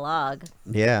 Yeah, blog.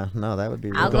 yeah, no, that would be.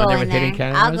 I'll Really, Go go in there in with hidden there.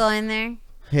 cameras? I'll go in there.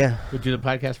 yeah, We'll do the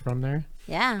podcast from there.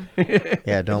 Yeah.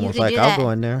 yeah. Domo was could like, do I'll that. go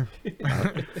in there.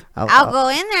 I'll go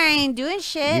in there. I ain't doing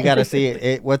shit. You got to see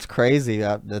it. What's crazy?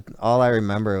 All I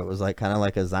remember, it was like kind of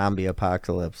like a zombie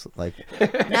apocalypse. Like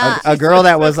No, a girl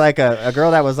that was like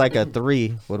a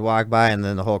 3 would walk by, and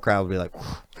then the whole crowd would be like.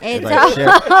 it's like shit.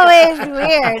 always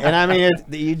weird. And I mean,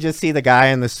 you just see the guy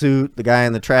in the suit, the guy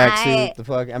in the track I- suit, the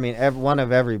fuck. I mean, one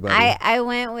of everybody. I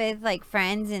went with like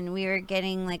friends and we were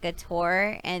getting like a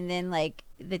tour and then like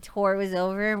the tour was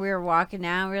over and we were walking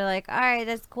out and we were like, all right,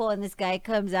 that's cool. And this guy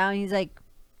comes out and he's like,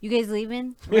 you guys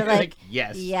leaving? We're like,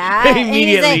 yes. yeah. And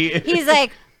Immediately. he's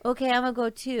like, okay, I'm gonna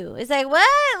go too. It's like, what?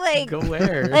 Like, Go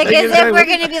where? like as it's if we're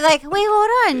gonna be like, wait, hold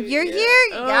on, you're here,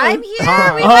 Oh. I'm here.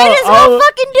 Huh. We might as well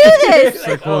fucking do this. It's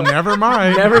like, well, never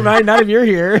mind. Never mind. Not if you're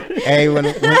here. Hey, when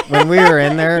we were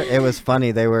in there, it was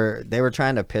funny. They were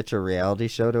trying to pitch a reality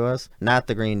show to us, not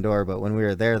the Green Door, but when we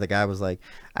were there, the guy was like,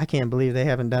 "I can't believe they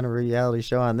haven't done a reality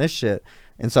show on this shit."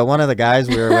 And so one of the guys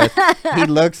we were with, he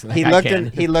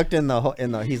looked in the hole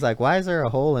he's like, "Why is there a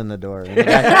hole in the door?" And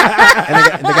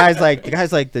the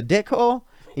guy's like, "The dick hole."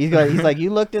 He's like, "You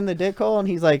looked in the dick hole?" And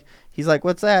he's like,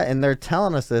 "What's that?" And they're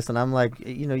telling us this, and I'm like,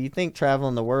 you think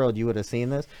traveling the world you would have seen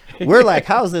this? We're like,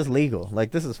 how is this legal?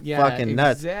 Like, this is fucking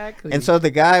nuts. Exactly. And so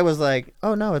the guy was like,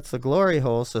 "Oh no, it's the glory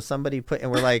hole." So somebody put, and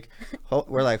we're like,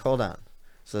 hold on.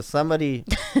 So somebody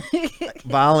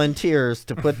volunteers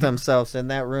to put themselves in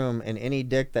that room, and any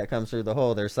dick that comes through the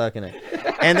hole, they're sucking it.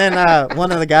 And then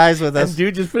one of the guys with And us,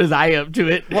 dude just put his eye up to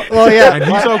it. well, yeah, And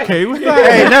he's okay with hey,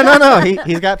 that? no,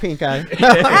 he's got pink eye.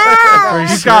 Or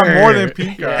he's got more than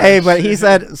pink eye. Hey, but he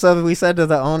said, so we said to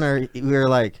the owner, we were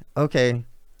like, okay,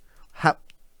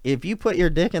 if you put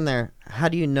your dick in there, how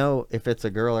do you know if it's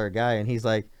a girl or a guy? And he's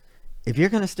like, if you're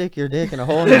gonna stick your dick in a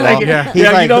hole in the Like, wall, yeah. he's Yeah,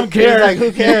 you like, don't care. He's like,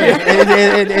 who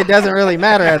cares? It doesn't really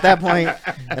matter at that point.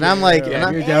 And I'm like, Yeah, and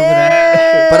I'm- you're down for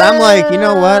that. but I'm like, you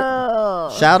know what?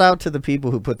 Shout out to the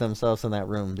people who put themselves in that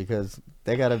room because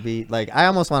they gotta be like. I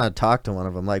almost want to talk to one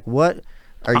of them. Like, what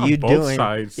are On you both doing?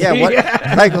 sides. Yeah. What?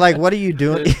 Yeah. Like, what are you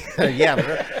doing? Yeah.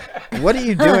 Bro. What are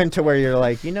you doing to where you're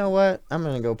like, you know what? I'm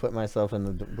gonna go put myself in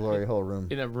the glory hole room.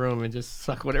 In a room and just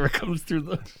suck whatever comes through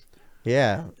the.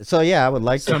 Yeah. So yeah, I would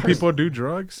like Some to. people do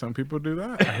drugs. Some people do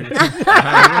that.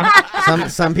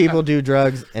 Some people do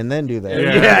drugs and then do that.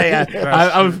 Yeah. Yeah,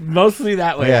 That's I was mostly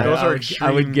that way. Yeah. Those I are would,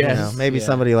 I would extreme, guess. You know, maybe Yeah.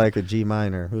 somebody like a G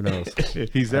minor. Who knows?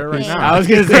 He's there right Yeah. now. I was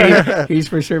gonna say he's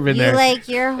for sure been You there. like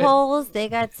your holes? They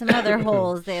got some other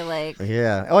holes they like.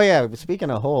 Yeah. Oh yeah. Speaking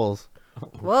of holes.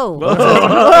 Whoa.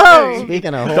 Whoa.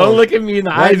 Speaking of holes. Don't look at me in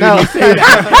the eyes no. when you say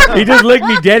that. He just looked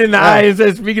me dead in the eye and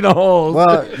said, "Speaking of holes."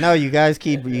 Well, no, you guys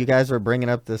were bringing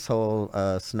up this whole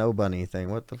snow bunny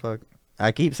thing. What the fuck?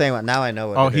 I keep saying what now I know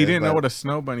what. Oh, it he is, didn't know but- what a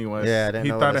snow bunny was. Yeah, I didn't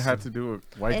he know thought what it a had to do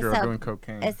with white It's girl a- doing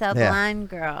cocaine. It's a Yeah. blonde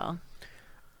girl.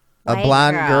 a White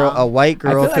blonde girl, a white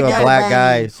I girl feel to like a I- black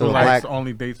guy. Who So a likes black.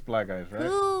 only dates black guys, right?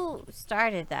 Who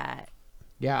started that?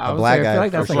 yeah, I a was black like, I guy feel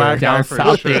like that's for like sure. a down Black guy for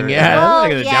south sure. thing. Yeah, oh, that's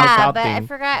like a down yeah, south but I thing.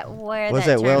 forgot where Was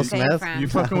that it Will term came Smith? from. You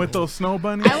fucking with those snow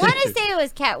bunnies? I want to say it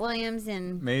was Cat Williams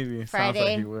and Maybe. Sounds Friday.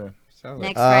 like he would. Sounds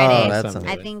next Oh, Friday. that's Something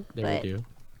I like think, they would but do.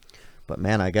 But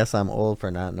man, I guess I'm old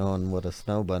for not knowing what a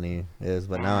snow bunny is.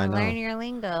 But now I learn know. your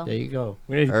lingo. There you go.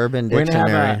 We're gonna, Urban we're gonna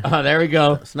Dictionary. have a. Oh, there we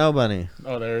go. Snow bunny.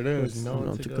 Oh, there it is. No know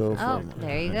one to to go go. for. Oh,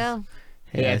 there you go.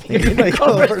 Hey, I Yeah. think you might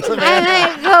go for some. I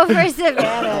might go for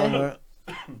Savannah.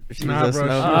 She's Nah, a bro,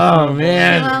 snow- Oh You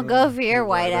man. won't go for your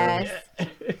white ass.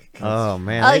 Oh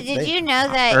man. Oh, they- did they- you know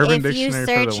that Urban if you Dictionary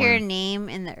for search the your win. name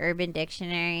in the Urban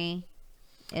Dictionary,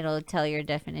 it'll tell your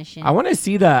definition? I want to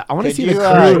see the. I want to Could see you, the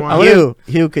crew. I wanna-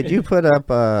 Hugh, could you put up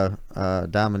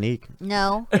Dominique?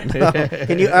 No. No.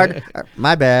 Can you?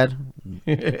 My bad.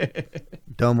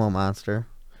 Domo Monster.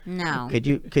 No. Could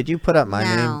you put up my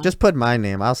No. name? Just put my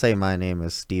name. I'll say my name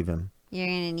is Steven. You're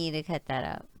going to need to cut that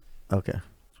out. Okay.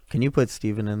 Can you put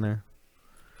Steven in there?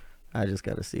 I just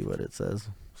got to see what it says.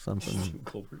 Something.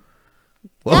 Whoa.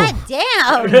 God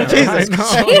damn. Jesus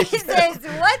Christ. Jesus,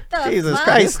 what the Jesus fuck?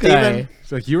 Christ, This guy. Steven.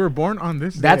 It's like you were born on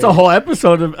this That's day. a whole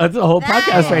episode of. That's a whole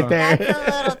podcast right there. That's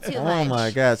a little too Oh much.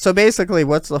 my God. So basically,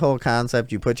 what's the whole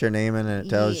concept? You put your name in and it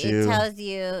tells you. It tells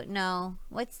you, no.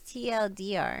 What's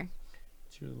TLDR?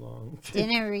 Too long.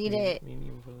 Didn't read it.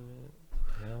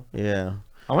 Yeah.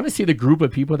 I want to see the group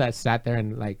of people that sat there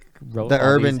and like wrote The all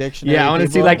Urban these- Dictionary. Yeah, I want to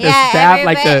see people? like the Yeah, staff,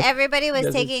 like the. everybody was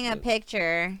does it taking a say-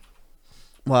 picture.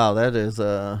 Wow, that is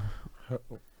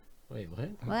Wait, what?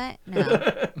 What?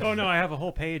 No. Oh no, I have a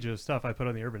whole page of stuff I put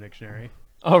on the Urban Dictionary.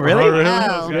 Oh really? Oh, really? Oh. Those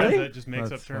guys Really? that just makes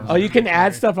That's up terms. fun. Oh, you can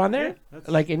add stuff on there, Yeah, that's-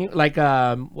 like any, like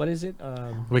what is it?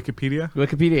 Wikipedia.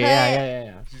 Wikipedia. Yeah,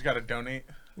 You just gotta donate.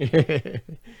 yeah.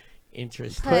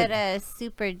 Interesting. Put a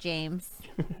Super James.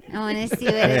 I want to see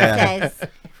what Yeah. it says.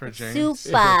 For James.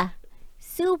 Super.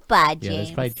 Super Yeah, James.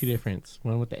 there's probably two different.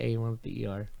 One with the A, one with the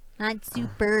ER. Not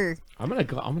super. I'm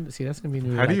gonna see. That's gonna be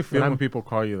new. How do like, you feel I'm when people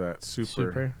call you that?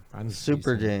 Super. I'm just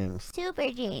Super used to it. James. Super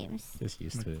James. Just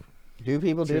used to it. Do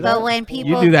people do But that? when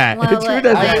people do that. when, True when,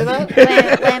 does I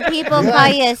do when people call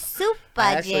you Super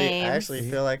I James, actually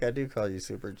feel like I do call you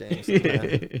Super James. See,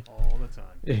 sometimes. all the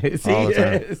time. All the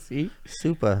time. see.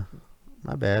 Super.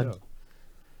 My bad.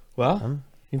 Well, Um,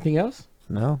 anything else?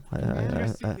 No. Wait,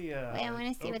 I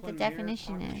wanna see what the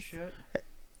definition is.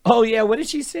 Oh yeah, what did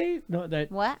she say? No,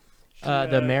 that what?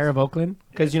 the mayor of Oakland,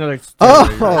 because you know there's Oh,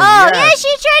 Oh yeah. yeah, she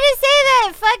tried to say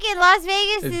that fucking Las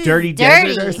Vegas is dirty dirty.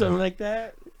 desert or something like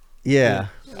that. Yeah.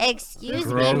 Excuse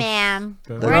me, Gross. ma'am.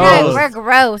 Gross. We're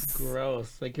gross.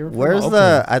 Gross. Like you're. from Where's Oakland.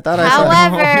 the? I thought I saw.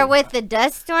 However, with the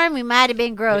dust storm, we might have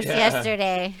been gross Yeah.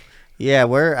 yesterday. Yeah,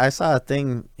 where I saw a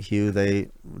thing, Hugh.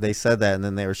 They said that, and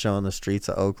then they were showing the streets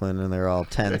of Oakland, and they're all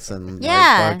tense and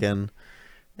Yeah. like fucking,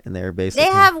 and they were basically.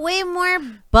 They have way more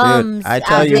bums I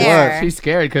tell out you what, there. She's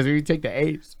scared because we take the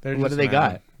Apes. They're What do just they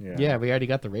mad. got? Yeah, we already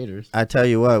got the Raiders. I tell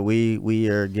you what, we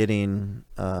are getting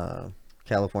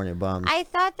California bums. I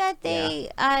thought that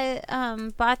they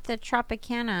bought the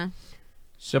Tropicana.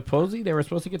 Supposedly they were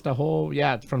supposed to get the whole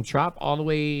from Trop all the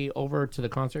way over to the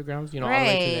concert grounds. You know, all the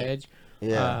way to Right. the edge.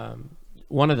 yeah.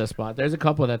 One of the spots. There's a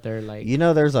couple that they're like. You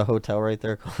know, there's a hotel right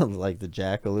there called like the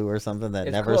Jackaloo or something that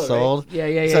it's never cool, right? sold. Yeah,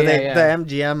 yeah, yeah. So yeah, the yeah.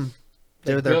 MGM,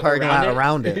 They they're built parking lot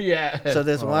around it. yeah. So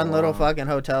this Oh, one little wow. fucking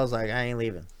hotel's like, I ain't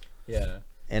leaving, yeah.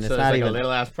 and So it's not like even. a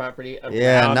little ass property.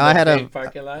 Yeah, around no, I the had a- big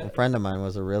parking lot. A friend of mine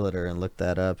was a realtor and looked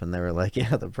that up, and they were like,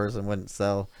 yeah, the person wouldn't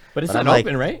sell. But it's but not I'm like-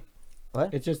 open, right?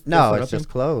 What? It's just No, not it's open? just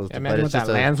closed. Imagine but what it's that just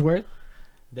a, land's worth.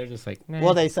 They're just like. Nah.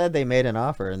 well, they said they made an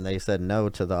offer, and they said no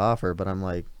to the offer, but I'm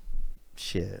like,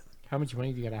 shit. How much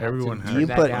money do you gotta have? Everyone to has. turn You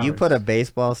that put down? you put a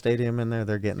baseball stadium in there,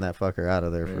 they're getting that fucker out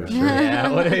of there for Yeah. sure.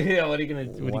 Yeah, what are you gonna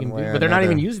One way do? or But they're not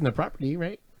even another. using the property,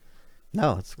 right?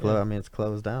 No, it's Yeah. I mean, it's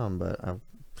closed down, but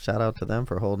shout out to them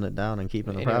for holding it down and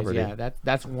keeping the Anyways, property. yeah,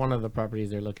 that's one of the properties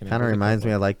they're looking at. Kind of Really reminds cool.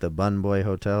 me of like the Bun Boy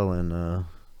Hotel in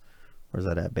where's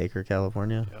that at? Baker,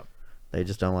 California. Yep. They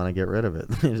just don't want to get rid of it.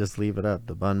 They just leave it up.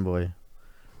 The Bun Boy.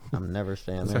 I'm never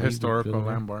staying It's a there. historical Cool.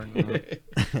 landmark. You know?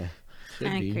 Should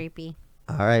Kind be. of creepy.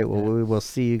 All right. Well, we will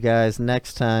see you guys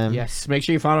next time. Yes, make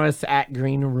sure you follow us at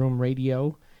Green Room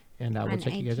Radio, and we'll On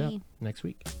check you guys out IG. next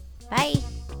week. Bye.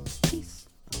 Peace.